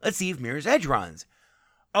now. Let's see if Mirror's Edge runs.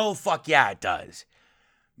 Oh fuck yeah, it does.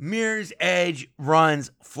 Mirror's Edge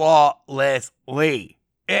runs flawlessly.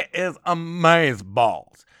 It is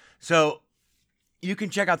amazeballs. So you can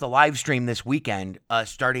check out the live stream this weekend,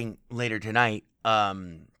 starting later tonight,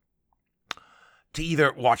 to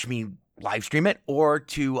either watch me live stream it or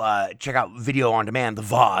to check out video on demand, the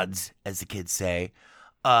VODs, as the kids say,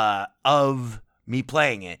 of me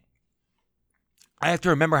playing it. I have to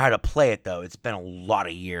remember how to play it, though. It's been a lot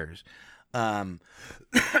of years. I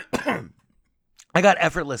got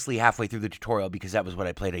effortlessly halfway through the tutorial because that was what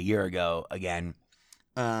I played a year ago again.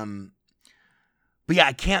 But yeah,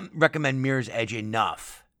 I can't recommend Mirror's Edge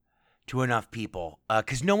enough to enough people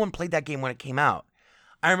because no one played that game when it came out.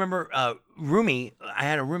 I remember I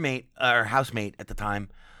had a roommate or housemate at the time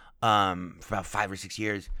for about 5 or 6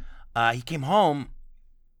 years. He came home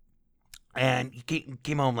and he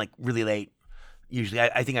came home like really late. Usually,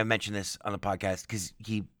 I think I mentioned this on the podcast because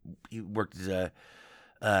he worked as a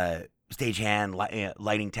stagehand,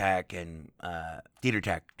 lighting tech, and theater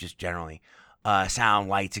tech, just generally, sound,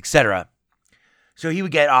 lights, etc. So he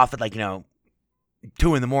would get off at 2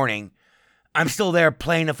 a.m. I'm still there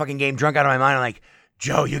playing the fucking game, drunk out of my mind. I'm like,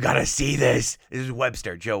 Joe, you gotta see this. This is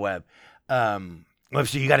Webster, Joe Webb.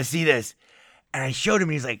 Webster, you gotta see this. And I showed him,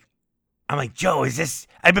 and he's like, I'm like, Joe, is this?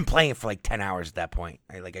 I've been playing it for 10 hours at that point.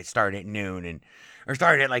 I started at noon or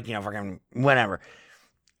started at fucking whenever.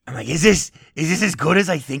 I'm like, is this as good as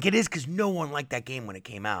I think it is? Because no one liked that game when it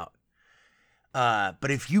came out.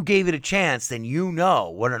 But if you gave it a chance, then you know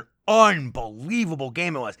what an unbelievable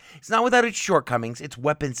game it was. It's not without its shortcomings. Its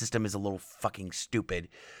weapon system is a little fucking stupid.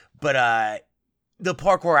 But the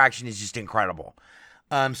parkour action is just incredible.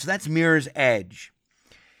 So that's Mirror's Edge.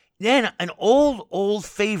 Then an old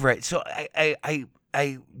favorite. So I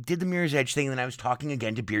did the Mirror's Edge thing, and then I was talking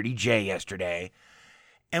again to Beardy J yesterday.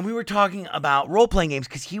 And we were talking about role-playing games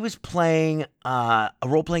because he was playing a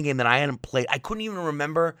role-playing game that I hadn't played. I couldn't even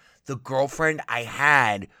remember the girlfriend I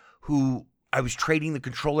had who I was trading the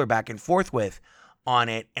controller back and forth with on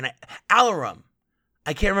it. And Alarum.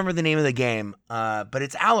 I can't remember the name of the game, but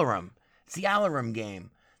it's Alarum. It's the Alarum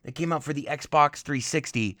game that came out for the Xbox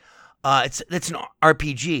 360. It's an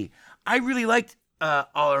RPG. I really liked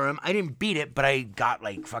Alarum. I didn't beat it, but I got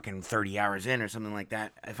fucking 30 hours in or something like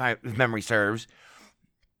that, if memory serves.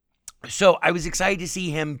 So I was excited to see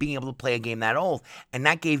him being able to play a game that old, and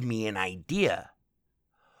that gave me an idea.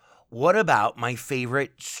 What about my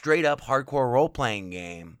favorite straight-up hardcore role-playing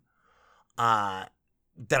game that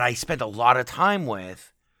I spent a lot of time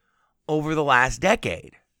with over the last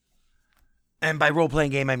decade? And by role-playing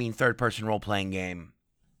game, I mean third-person role-playing game.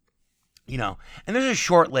 And there's a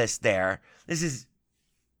short list there. This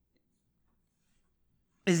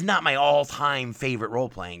is not my all-time favorite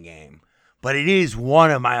role-playing game. But it is one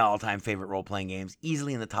of my all-time favorite role-playing games,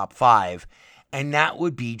 easily in the top 5, and that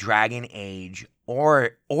would be Dragon Age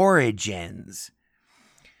Origins.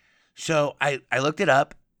 So I looked it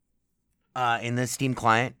up in the Steam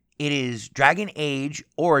client. It is Dragon Age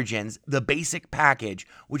Origins, the basic package,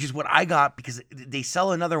 which is what I got because they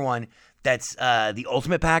sell another one that's the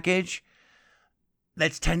ultimate package.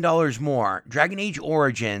 That's $10 more. Dragon Age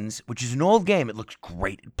Origins, which is an old game, it looks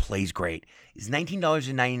great, it plays great, is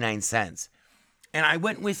 $19.99. And I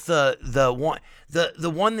went with the one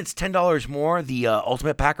that's $10 more, the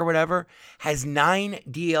Ultimate Pack or whatever, has 9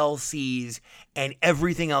 DLCs and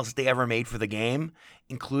everything else they ever made for the game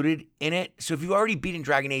included in it. So if you've already beaten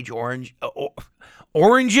Dragon Age Origins,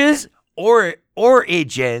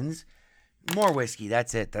 more whiskey.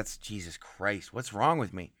 That's it. That's Jesus Christ. What's wrong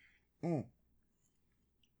with me?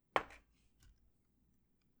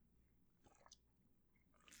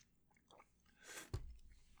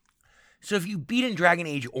 So if you beat in Dragon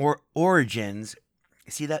Age Origins,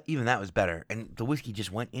 see that even that was better, and the whiskey just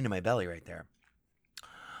went into my belly right there.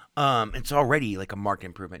 It's already like a marked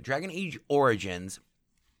improvement. Dragon Age Origins,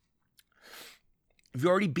 if you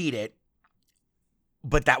already beat it,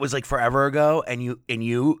 but that was like forever ago, and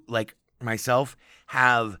you like myself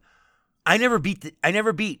I never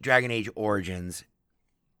beat Dragon Age Origins.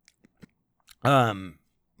 But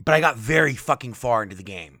I got very fucking far into the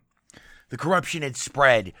game. The corruption had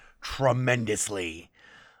spread tremendously.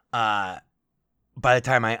 By the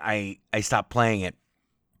time I stopped playing it,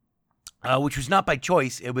 which was not by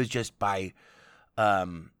choice, it was just by, I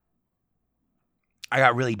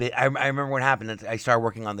got really big. I remember what happened. I started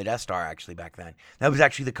working on the Death Star actually back then. That was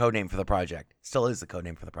actually the code name for the project. Still is the code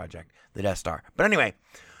name for the project, the Death Star. But anyway,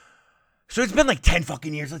 so it's been like 10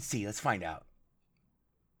 fucking years. Let's see. Let's find out.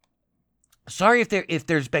 Sorry if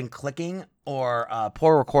there's been clicking or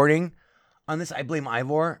poor recording on this. I blame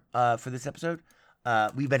Ivor for this episode.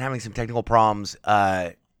 We've been having some technical problems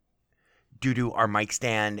due to our mic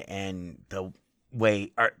stand and the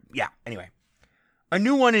way. Anyway, a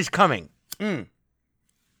new one is coming. Let's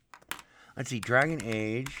see, Dragon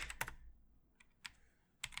Age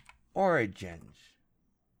Origins.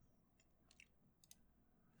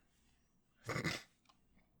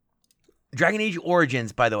 Dragon Age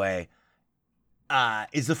Origins, by the way,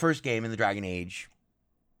 is the first game in the Dragon Age,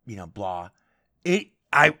 blah.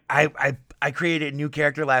 I created a new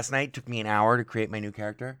character last night. It took me an hour to create my new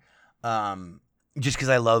character. Just because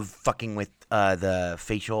I love fucking with the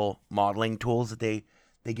facial modeling tools that they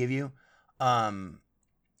give you.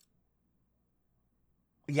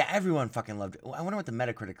 Yeah, everyone fucking loved it. I wonder what the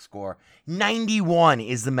Metacritic score. 91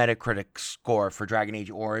 is the Metacritic score for Dragon Age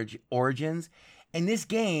Origins. And this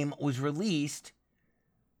game was released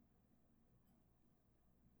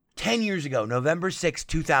 10 years ago, November 6,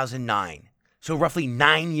 2009. So roughly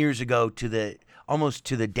 9 years ago almost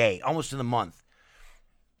to the day, almost to the month.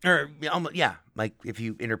 Or, yeah, like if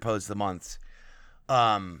you interpose the months.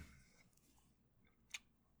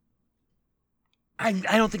 I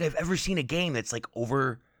don't think I've ever seen a game that's like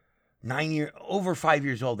over 5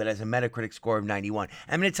 years old that has a Metacritic score of 91.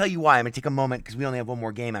 And I'm going to tell you why. I'm going to take a moment because we only have one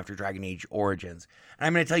more game after Dragon Age Origins. And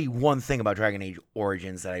I'm going to tell you one thing about Dragon Age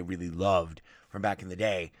Origins that I really loved from back in the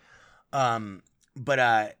day.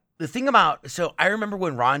 But the thing about, so I remember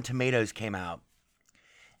when Rotten Tomatoes came out,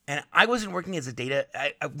 and I wasn't working as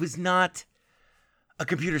I was not a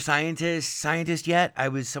computer scientist yet. I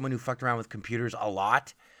was someone who fucked around with computers a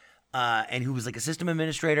lot. And who was like a system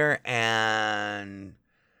administrator, and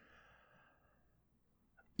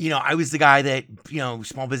I was the guy that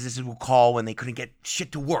small businesses would call when they couldn't get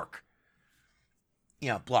shit to work.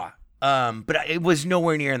 Blah. But it was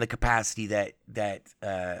nowhere near in the capacity that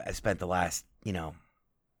I spent the last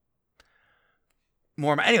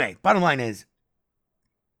more. Anyway, bottom line is,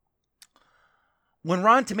 when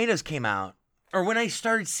Rotten Tomatoes came out, or when I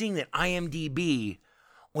started seeing that IMDb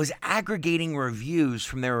was aggregating reviews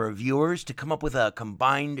from their reviewers to come up with a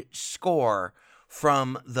combined score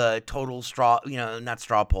from the total not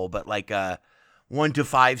straw poll, but like 1 to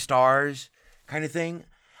 5 stars kind of thing.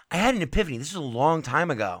 I had an epiphany. This was a long time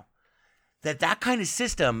ago. That kind of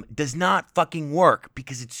system does not fucking work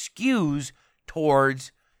because it skews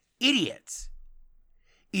towards idiots.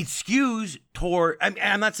 It skews toward,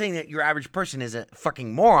 I'm not saying that your average person is a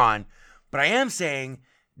fucking moron, but I am saying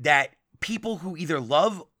that people who either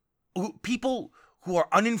people who are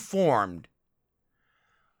uninformed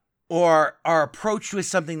or are approached with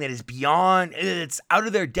something that is beyond, it's out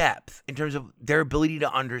of their depth in terms of their ability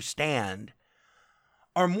to understand,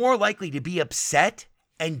 are more likely to be upset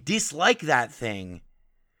and dislike that thing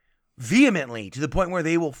vehemently to the point where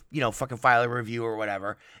they will, fucking file a review or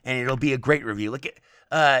whatever, and it'll be a great review. Look at,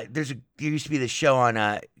 there used to be this show on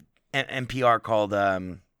NPR called,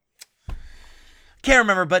 can't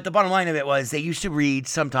remember, but the bottom line of it was they used to read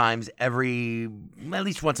sometimes at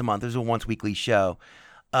least once a month. It was a once weekly show.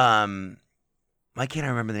 Why can't I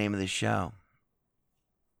remember the name of this show?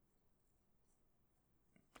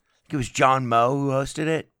 I think it was John Moe who hosted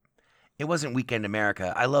it. It wasn't Weekend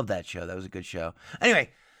America. I love that show. That was a good show.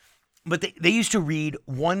 Anyway, but they used to read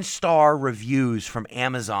 1-star reviews from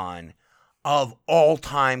Amazon of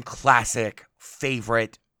all-time classic,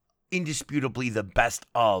 favorite, indisputably the best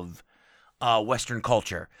of Western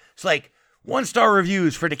culture. It's like 1-star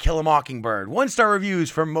reviews for To Kill a Mockingbird, 1-star reviews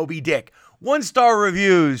for Moby Dick, 1-star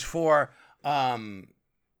reviews for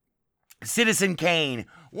Citizen Kane,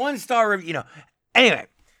 1-star review, Anyway,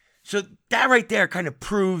 so that right there kind of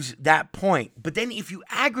proves that point. But then if you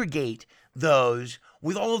aggregate those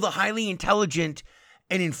with all of the highly intelligent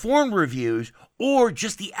and informed reviews, or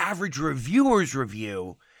just the average reviewer's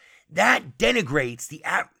review, that denigrates the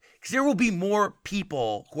because there will be more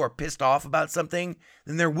people who are pissed off about something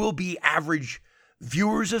than there will be average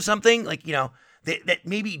viewers of something, like, you know, that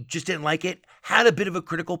maybe just didn't like it, had a bit of a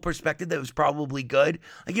critical perspective that was probably good.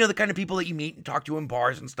 Like, you know, the kind of people that you meet and talk to in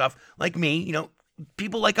bars and stuff, like me, you know,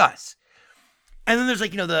 people like us. And then there's,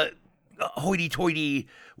 like, you know, the hoity-toity,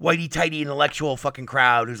 whitey-tighty intellectual fucking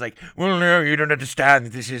crowd who's like, well, no, you don't understand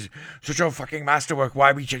that this is such a fucking masterwork.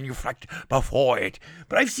 Why we genuflect before it?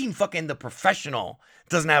 But I've seen fucking The Professional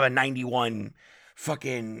doesn't have a 91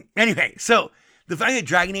 fucking... Anyway, so the fact that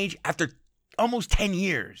Dragon Age, after almost 10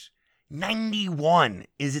 years, 91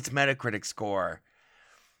 is its Metacritic score.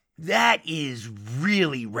 That is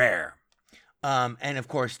really rare. And of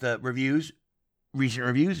course, the reviews, recent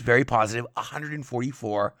reviews, very positive,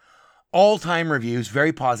 144. All-time reviews,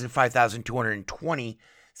 very positive, 5,220.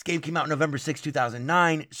 This game came out November 6,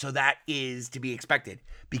 2009, so that is to be expected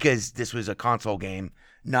because this was a console game,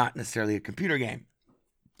 not necessarily a computer game.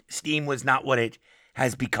 Steam was not what it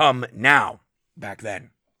has become now, back then.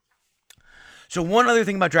 So one other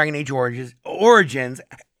thing about Dragon Age Origins,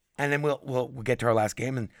 and then we'll get to our last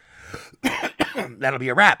game, and that'll be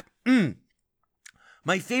a wrap.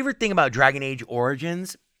 My favorite thing about Dragon Age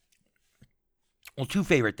Origins, well, two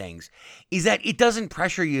favorite things, is that it doesn't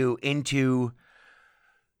pressure you into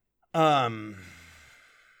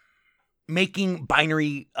making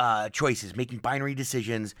binary choices, making binary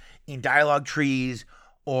decisions in dialogue trees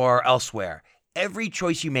or elsewhere. Every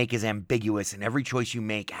choice you make is ambiguous, and every choice you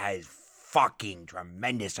make has fucking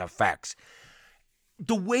tremendous effects.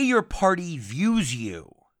 The way your party views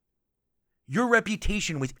you, your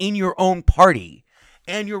reputation within your own party,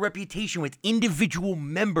 and your reputation with individual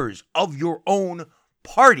members of your own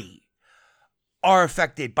party are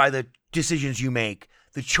affected by the decisions you make,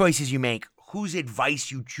 the choices you make, whose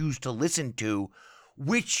advice you choose to listen to,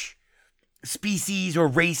 which species or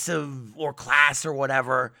race or class or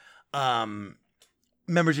whatever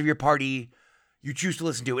members of your party you choose to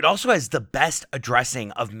listen to. It also has the best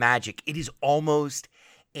addressing of magic. It is almost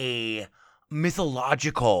a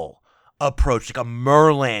mythological approach, like a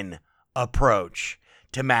Merlin approach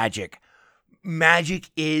to magic. Magic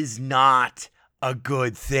is not a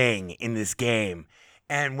good thing in this game.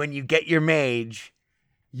 And when you get your mage,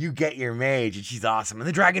 and she's awesome. And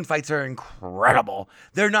the dragon fights are incredible.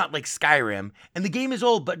 They're not like Skyrim. And the game is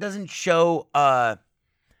old, but doesn't show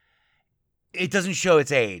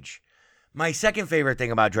its age. My second favorite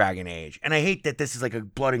thing about Dragon Age, and I hate that this is like a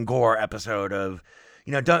blood and gore episode of,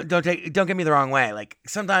 you know, don't get me the wrong way. Like,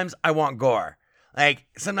 sometimes I want gore. Like,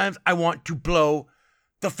 sometimes I want to blow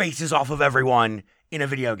the faces off of everyone in a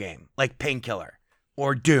video game, like Painkiller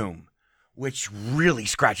or Doom, which really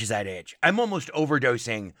scratches that itch. I'm almost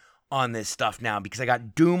overdosing on this stuff now because I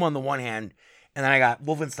got Doom on the one hand, and then I got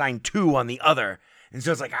Wolfenstein 2 on the other. And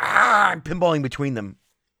so it's like, I'm pinballing between them.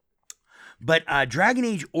 But Dragon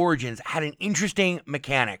Age Origins had an interesting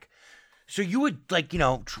mechanic. So you would, like, you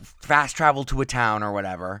know, fast travel to a town or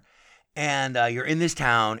whatever, and you're in this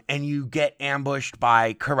town, and you get ambushed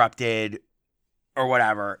by corrupted or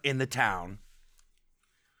whatever in the town.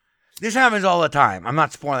 This happens all the time. I'm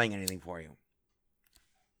not spoiling anything for you.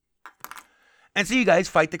 And so you guys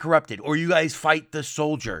fight the corrupted, or you guys fight the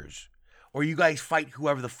soldiers, or you guys fight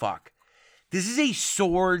whoever the fuck. This is a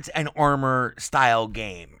swords and armor style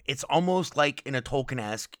game. It's almost like in a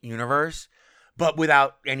Tolkien-esque universe, but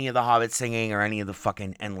without any of the hobbits singing or any of the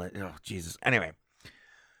fucking endless... Oh, Jesus. Anyway.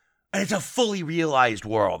 And it's a fully realized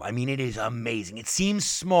world. I mean, it is amazing. It seems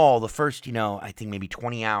small the first, you know, I think maybe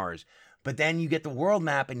 20 hours. But then you get the world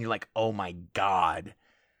map and you're like, oh my God.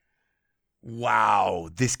 Wow,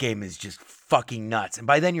 this game is just fucking nuts. And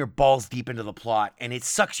by then you're balls deep into the plot. And it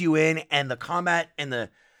sucks you in. And the combat and the...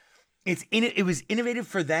 It was innovative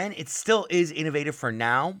for then. It still is innovative for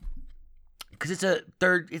now. Because it's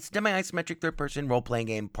semi-isometric third-person role-playing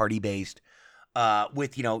game, party-based.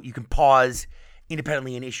 With, you know, you can pause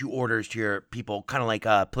independently and issue orders to your people. Kind of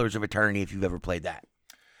like Pillars of Eternity, if you've ever played that.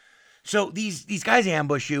 So these guys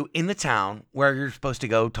ambush you in the town where you're supposed to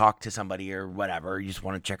go talk to somebody or whatever. You just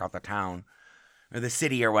want to check out the town or the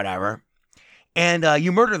city or whatever. And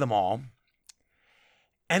you murder them all.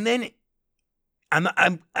 And then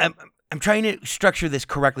I'm trying to structure this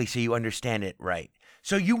correctly so you understand it right.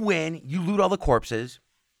 So you win, you loot all the corpses,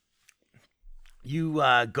 you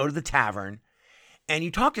go to the tavern, and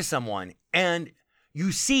you talk to someone, and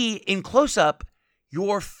you see in close-up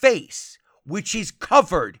your face, which is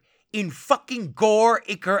covered in fucking gore,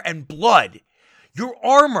 ichor, and blood. Your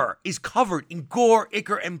armor is covered in gore,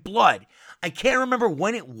 ichor, and blood. I can't remember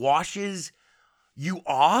when it washes you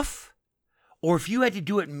off, or if you had to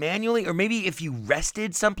do it manually, or maybe if you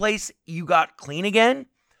rested someplace, you got clean again.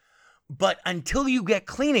 But until you get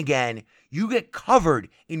clean again, you get covered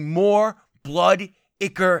in more blood,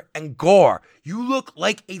 ichor, and gore. You look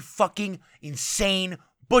like a fucking insane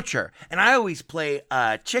butcher. And I always play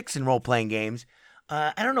chicks in role-playing games.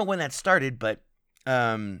 I don't know when that started, but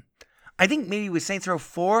I think maybe with Saints Row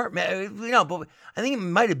 4. But I think it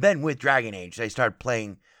might have been with Dragon Age that I started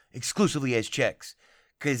playing exclusively as chicks.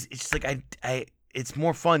 Because it's just like, it's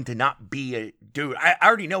more fun to not be a dude. I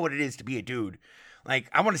already know what it is to be a dude.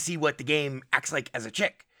 Like, I want to see what the game acts like as a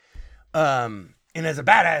chick. And as a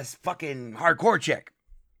badass fucking hardcore chick.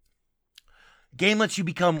 Game lets you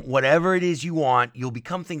become whatever it is you want. You'll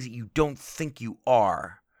become things that you don't think you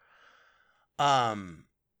are.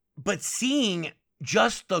 But seeing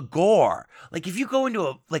just the gore, like if you go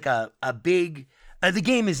into a big, the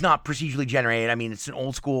game is not procedurally generated. I mean, it's an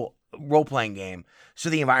old school role-playing game. So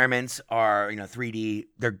the environments are, 3D.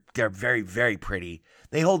 They're very, very pretty.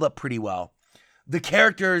 They hold up pretty well. The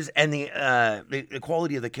characters and the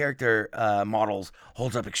quality of the character models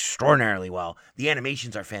holds up extraordinarily well. The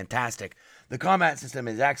animations are fantastic. The combat system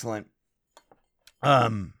is excellent.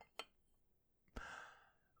 But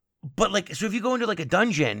so if you go into like a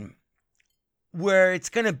dungeon where it's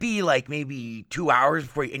going to be like maybe 2 hours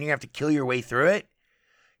before and you have to kill your way through it,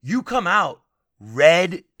 you come out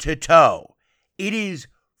red to toe. It is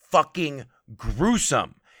fucking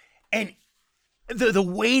gruesome. And the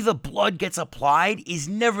way the blood gets applied is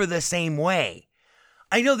never the same way.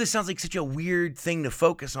 I know this sounds like such a weird thing to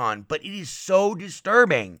focus on, but it is so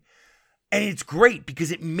disturbing. And it's great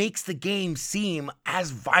because it makes the game seem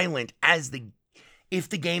as violent as if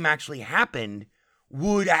the game actually happened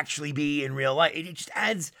would actually be in real life. It just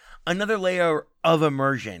adds another layer of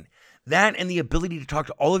immersion. That and the ability to talk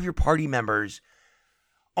to all of your party members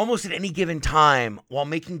almost at any given time while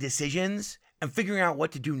making decisions and figuring out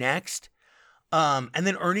what to do next. And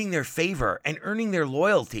then earning their favor and earning their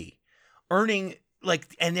loyalty,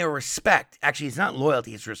 and their respect. Actually, it's not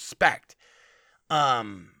loyalty, it's respect.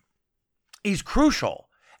 Is crucial.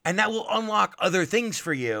 And that will unlock other things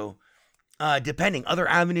for you, depending, other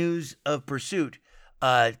avenues of pursuit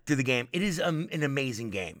through the game. It is an amazing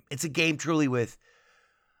game. It's a game truly with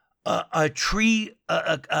a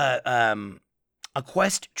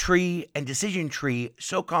quest tree and decision tree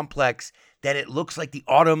so complex that it looks like the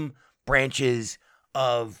autumn branches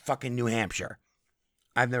of fucking New Hampshire.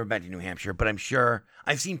 I've never been to New Hampshire, but I'm sure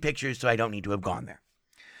I've seen pictures, so I don't need to have gone there.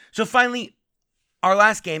 So finally, our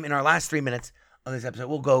last game in our last 3 minutes of this episode,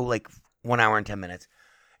 we'll go like 1 hour and 10 minutes,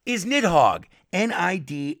 is Nidhogg,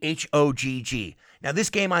 Nidhogg. Now, this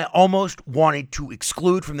game I almost wanted to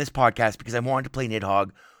exclude from this podcast because I wanted to play Nidhogg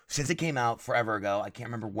since it came out forever ago. I can't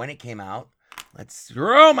remember when it came out.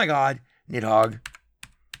 Oh my God, Nidhogg.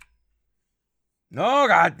 Oh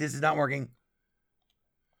God, this is not working.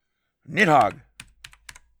 Nidhogg.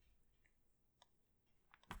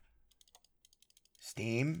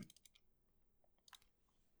 Steam.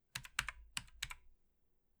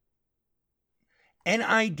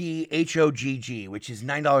 Nidhogg, which is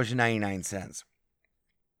 $9.99.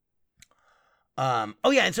 And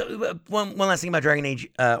so one last thing about Dragon Age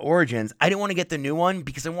Origins. I didn't want to get the new one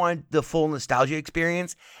because I wanted the full nostalgia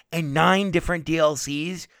experience, and 9 different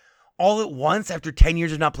DLCs all at once after 10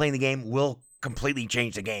 years of not playing the game will completely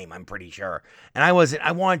change the game, I'm pretty sure. And I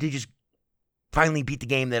wanted to just finally beat the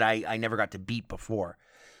game that I never got to beat before.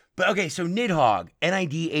 But okay, so Nidhogg,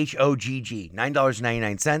 Nidhogg,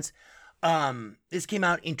 $9.99. This came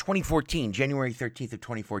out in 2014, January 13th of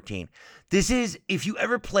 2014. This is, if you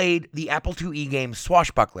ever played the Apple IIe game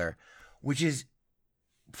Swashbuckler, which is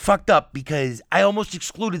fucked up because I almost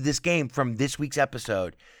excluded this game from this week's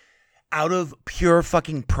episode out of pure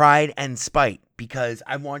fucking pride and spite because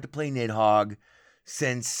I wanted to play Nidhogg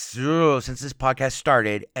since this podcast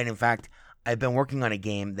started. And in fact, I've been working on a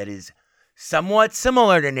game that is somewhat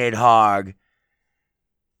similar to Nidhogg,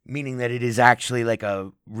 meaning that it is actually like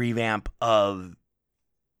a revamp of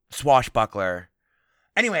Swashbuckler.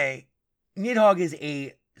 Anyway, Nidhogg is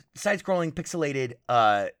a side-scrolling, pixelated,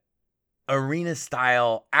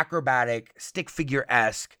 arena-style, acrobatic, stick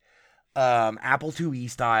figure-esque, Apple IIe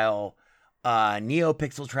style,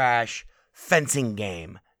 neo-pixel trash fencing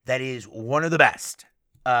game that is one of the best.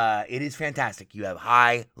 It is fantastic. You have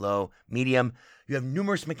high, low, medium. You have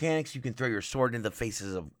numerous mechanics. You can throw your sword into the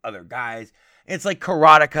faces of other guys. It's like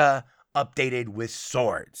Karateka updated with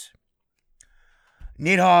swords.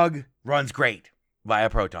 Nidhogg runs great via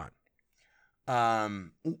Proton.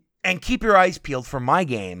 And keep your eyes peeled for my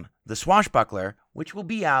game, The Swashbuckler, which will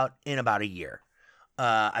be out in about a year.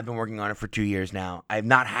 I've been working on it for 2 years now. I've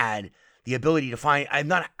not had the ability to I've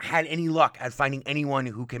not had any luck at finding anyone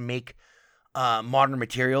who can make modern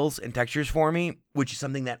materials and textures for me, which is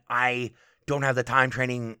something that I don't have the time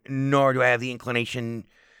training, nor do I have the inclination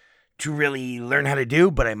to really learn how to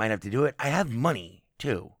do, but I might have to do it. I have money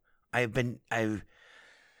too. I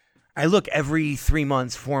look every 3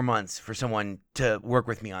 months, 4 months for someone to work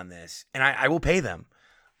with me on this, and I will pay them.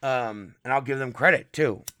 And I'll give them credit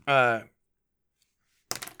too. So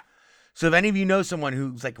if any of you know someone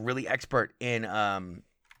who's like really expert in,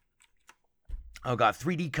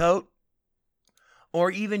 3D coat, or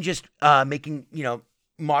even just, making,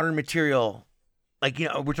 modern material, like,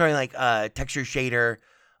 we're talking like, texture shader,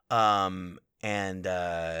 and,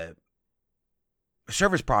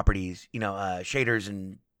 surface properties, shaders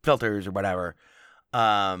and filters or whatever,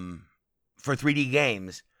 for 3D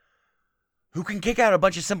games, who can kick out a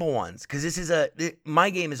bunch of simple ones. Because my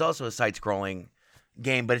game is also a side-scrolling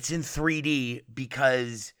game, but it's in 3D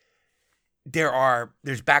because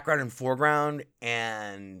there's background and foreground,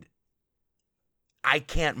 and I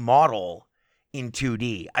can't model in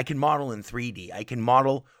 2D. I can model in 3D. I can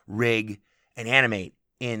model, rig, and animate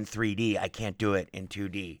in 3D. I can't do it in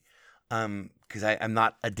 2D. Because I'm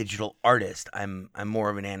not a digital artist. I'm more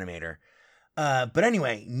of an animator. But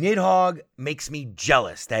anyway, Nidhogg makes me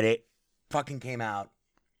jealous that it fucking came out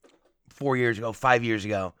 4 years ago, 5 years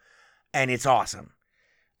ago, and it's awesome.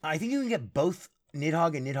 I think you can get both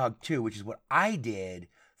Nidhogg and Nidhogg 2, which is what I did,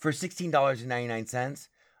 for $16.99.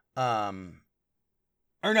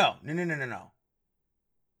 Or no.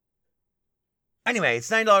 Anyway, it's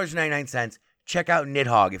 $9.99. Check out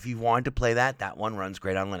Nidhogg if you want to play that. That one runs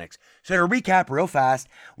great on Linux. So to recap real fast,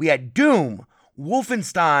 we had Doom,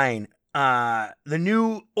 Wolfenstein, The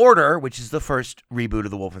New Order, which is the first reboot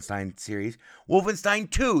of the Wolfenstein series, Wolfenstein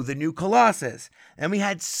 2, The New Colossus. Then we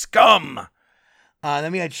had Scum.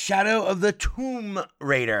 Then we had Shadow of the Tomb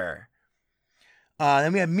Raider.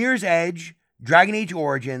 Then we had Mirror's Edge, Dragon Age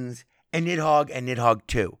Origins, and Nidhogg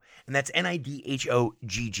 2. And that's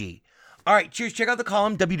Nidhogg. All right, cheers. Check out the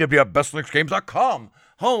column, www.bestlinuxgames.com,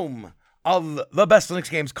 home of the Best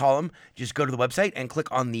Linux Games column. Just go to the website and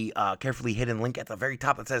click on the carefully hidden link at the very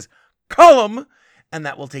top that says column, and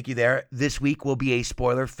that will take you there. This week will be a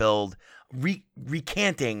spoiler-filled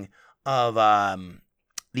recanting of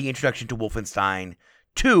the introduction to Wolfenstein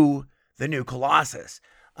 2, The New Colossus.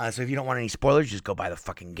 So if you don't want any spoilers, just go buy the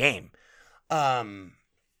fucking game.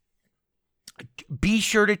 Be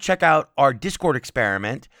sure to check out our Discord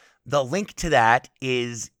experiment. The link to that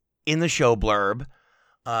is in the show blurb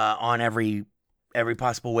on every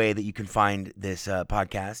possible way that you can find this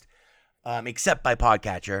podcast, except by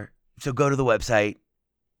Podcatcher. So go to the website,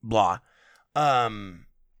 blah. And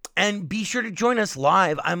be sure to join us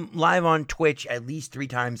live. I'm live on Twitch at least 3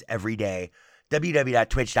 times every day.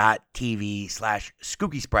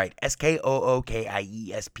 www.twitch.tv/SkookySprite.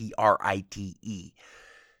 SKOOKIESPRITE.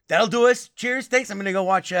 That'll do us. Cheers. Thanks. I'm going to go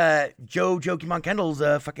watch Joe Jokimon Kendall's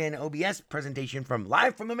fucking OBS presentation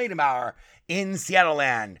live from the Maiden Bower in Seattle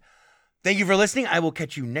land. Thank you for listening. I will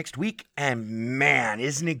catch you next week. And man,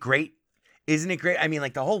 isn't it great? Isn't it great? I mean,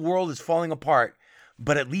 like, the whole world is falling apart,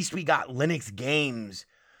 but at least we got Linux games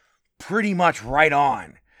pretty much right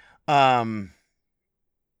on.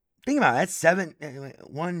 Think about it. That's 7.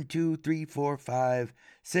 1, 2, 3, 4, 5,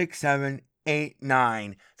 6, 7, 8,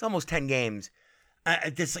 9. It's almost 10 games.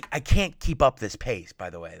 I can't keep up this pace,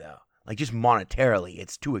 by the way, though. Like, just monetarily,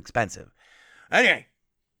 it's too expensive. Anyway,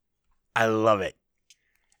 I love it.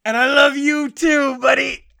 And I love you too,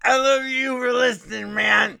 buddy. I love you for listening,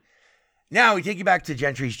 man. Now we take you back to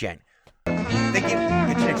Gentry's Gen. Thank you.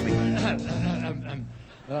 Catch you next week.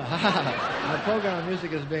 Our program of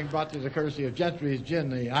music is being brought to you the courtesy of Gentry's Gin,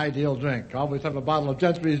 the ideal drink. Always have a bottle of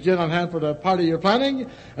Gentry's Gin on hand for the party you're planning.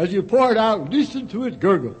 As you pour it out, listen to it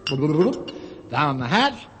gurgle. Down the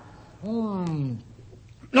hatch. No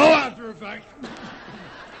after effects.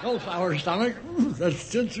 No sour stomach. That's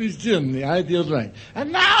Gentry's Gin, the ideal drink.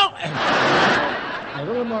 And now, a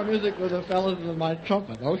little more music with the fellas and my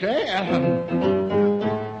trumpet, okay?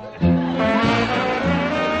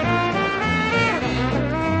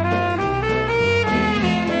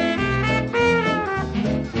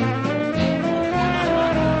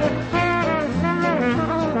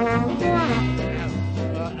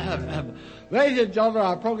 Ladies and gentlemen,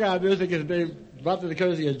 our program of music is being brought to the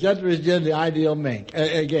courtesy of Gentry's Gin, the ideal thing.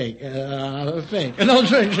 No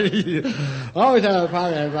drink. Always have a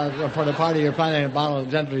party for the party you're planning, a bottle of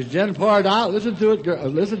Gentry's Gin. Pour it out. Listen to it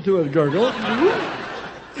gurgle.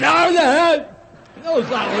 Down the head. No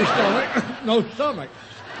sour stomach. No stomach.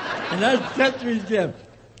 And that's Gentry's Gin.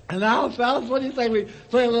 And now, fellas, what do you think we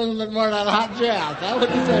play a little bit more of that hot jazz? Huh? What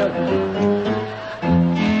do you say?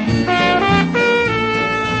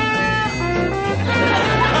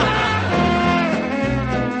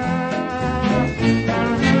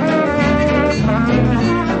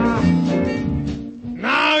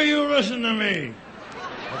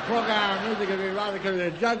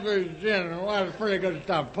 the Judgment Gin. Well, it's pretty good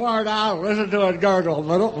stuff. Pour it out, listen to it gurgle.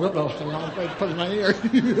 Wrong place to put in my ear.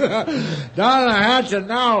 Down the hatch, and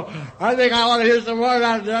now I think I want to hear some more of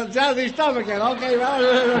that jazzy stuff again. Okay,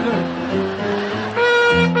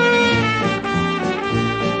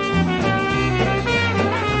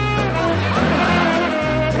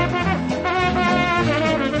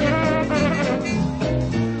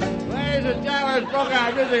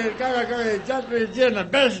 Music is Judgment Gin, the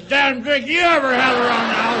best damn drink you ever had around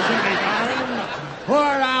the house anytime. Pour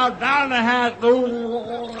it out, down the hat.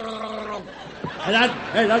 And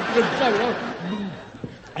that's good stuff.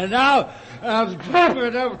 And now,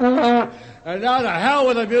 and now to hell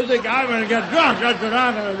with the music, I'm going to get drunk. That's what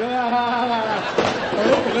I'm going to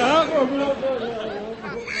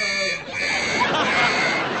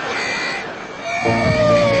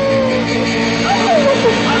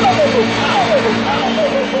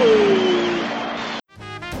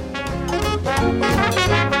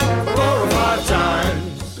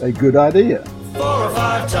A good idea. 4 or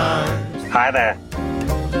 5 times. Hi there.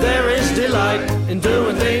 There is delight in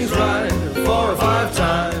doing things right 4 or 5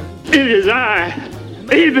 times. It is I,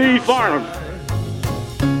 E.B. Farnham.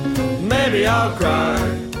 Maybe I'll cry.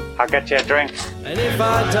 I'll get you a drink. And if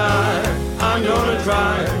I die, I'm gonna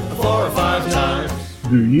try 4 or 5 times.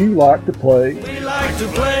 Do you like to play? We like to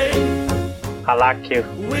play. I like you.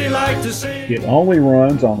 We like to sing. It only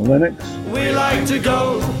runs on Linux. We like to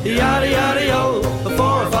go yada yada yo 4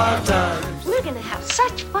 or 5 times. We're gonna have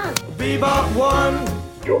such fun. Bebop 1.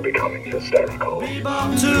 You're becoming hysterical.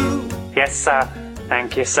 Bebop 2. Yes, sir.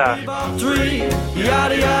 Thank you, sir. Bebop 3.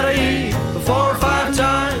 Yada yada e 4 or 5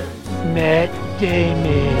 times. Matt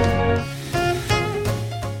Damon.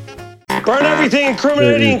 Burn everything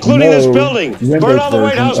incriminating, including this building. Burn all the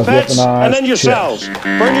White House pets, and then yourselves.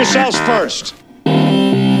 Burn yourselves first.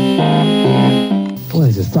 Boy,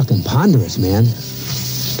 this is fucking ponderous, man.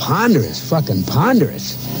 Ponderous, fucking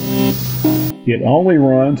ponderous. It only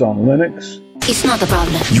runs on Linux. It's not a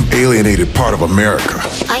problem. You alienated part of America.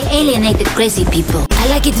 I alienated crazy people. I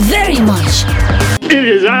like it very much. It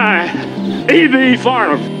is I, E.B.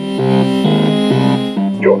 Farnham.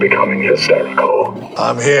 You're becoming hysterical.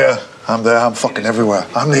 I'm here. I'm there. I'm fucking everywhere.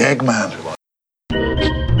 I'm the Eggman.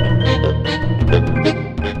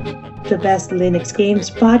 The Best Linux Games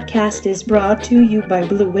podcast is brought to you by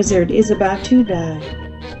Blue Wizard is About to Die.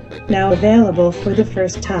 Now available for the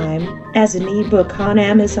first time as an ebook on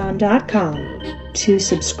Amazon.com. To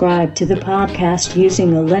subscribe to the podcast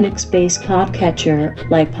using a Linux-based podcatcher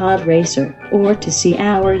like Podracer, or to see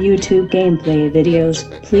our YouTube gameplay videos,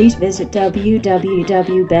 please visit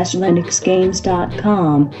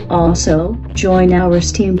www.bestlinuxgames.com. Also, join our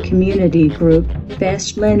Steam community group,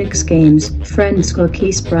 Best Linux Games, Friends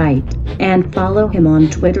Cookie Sprite, and follow him on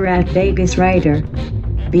Twitter at VegasWriter.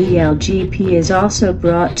 BLGP is also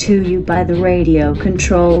brought to you by the Radio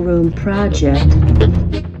Control Room Project.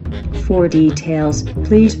 For details,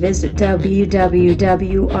 please visit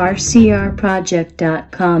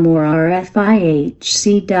www.rcrproject.com or rfihc.com.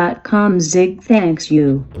 Zig thanks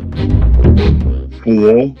you. For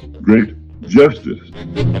all great justice.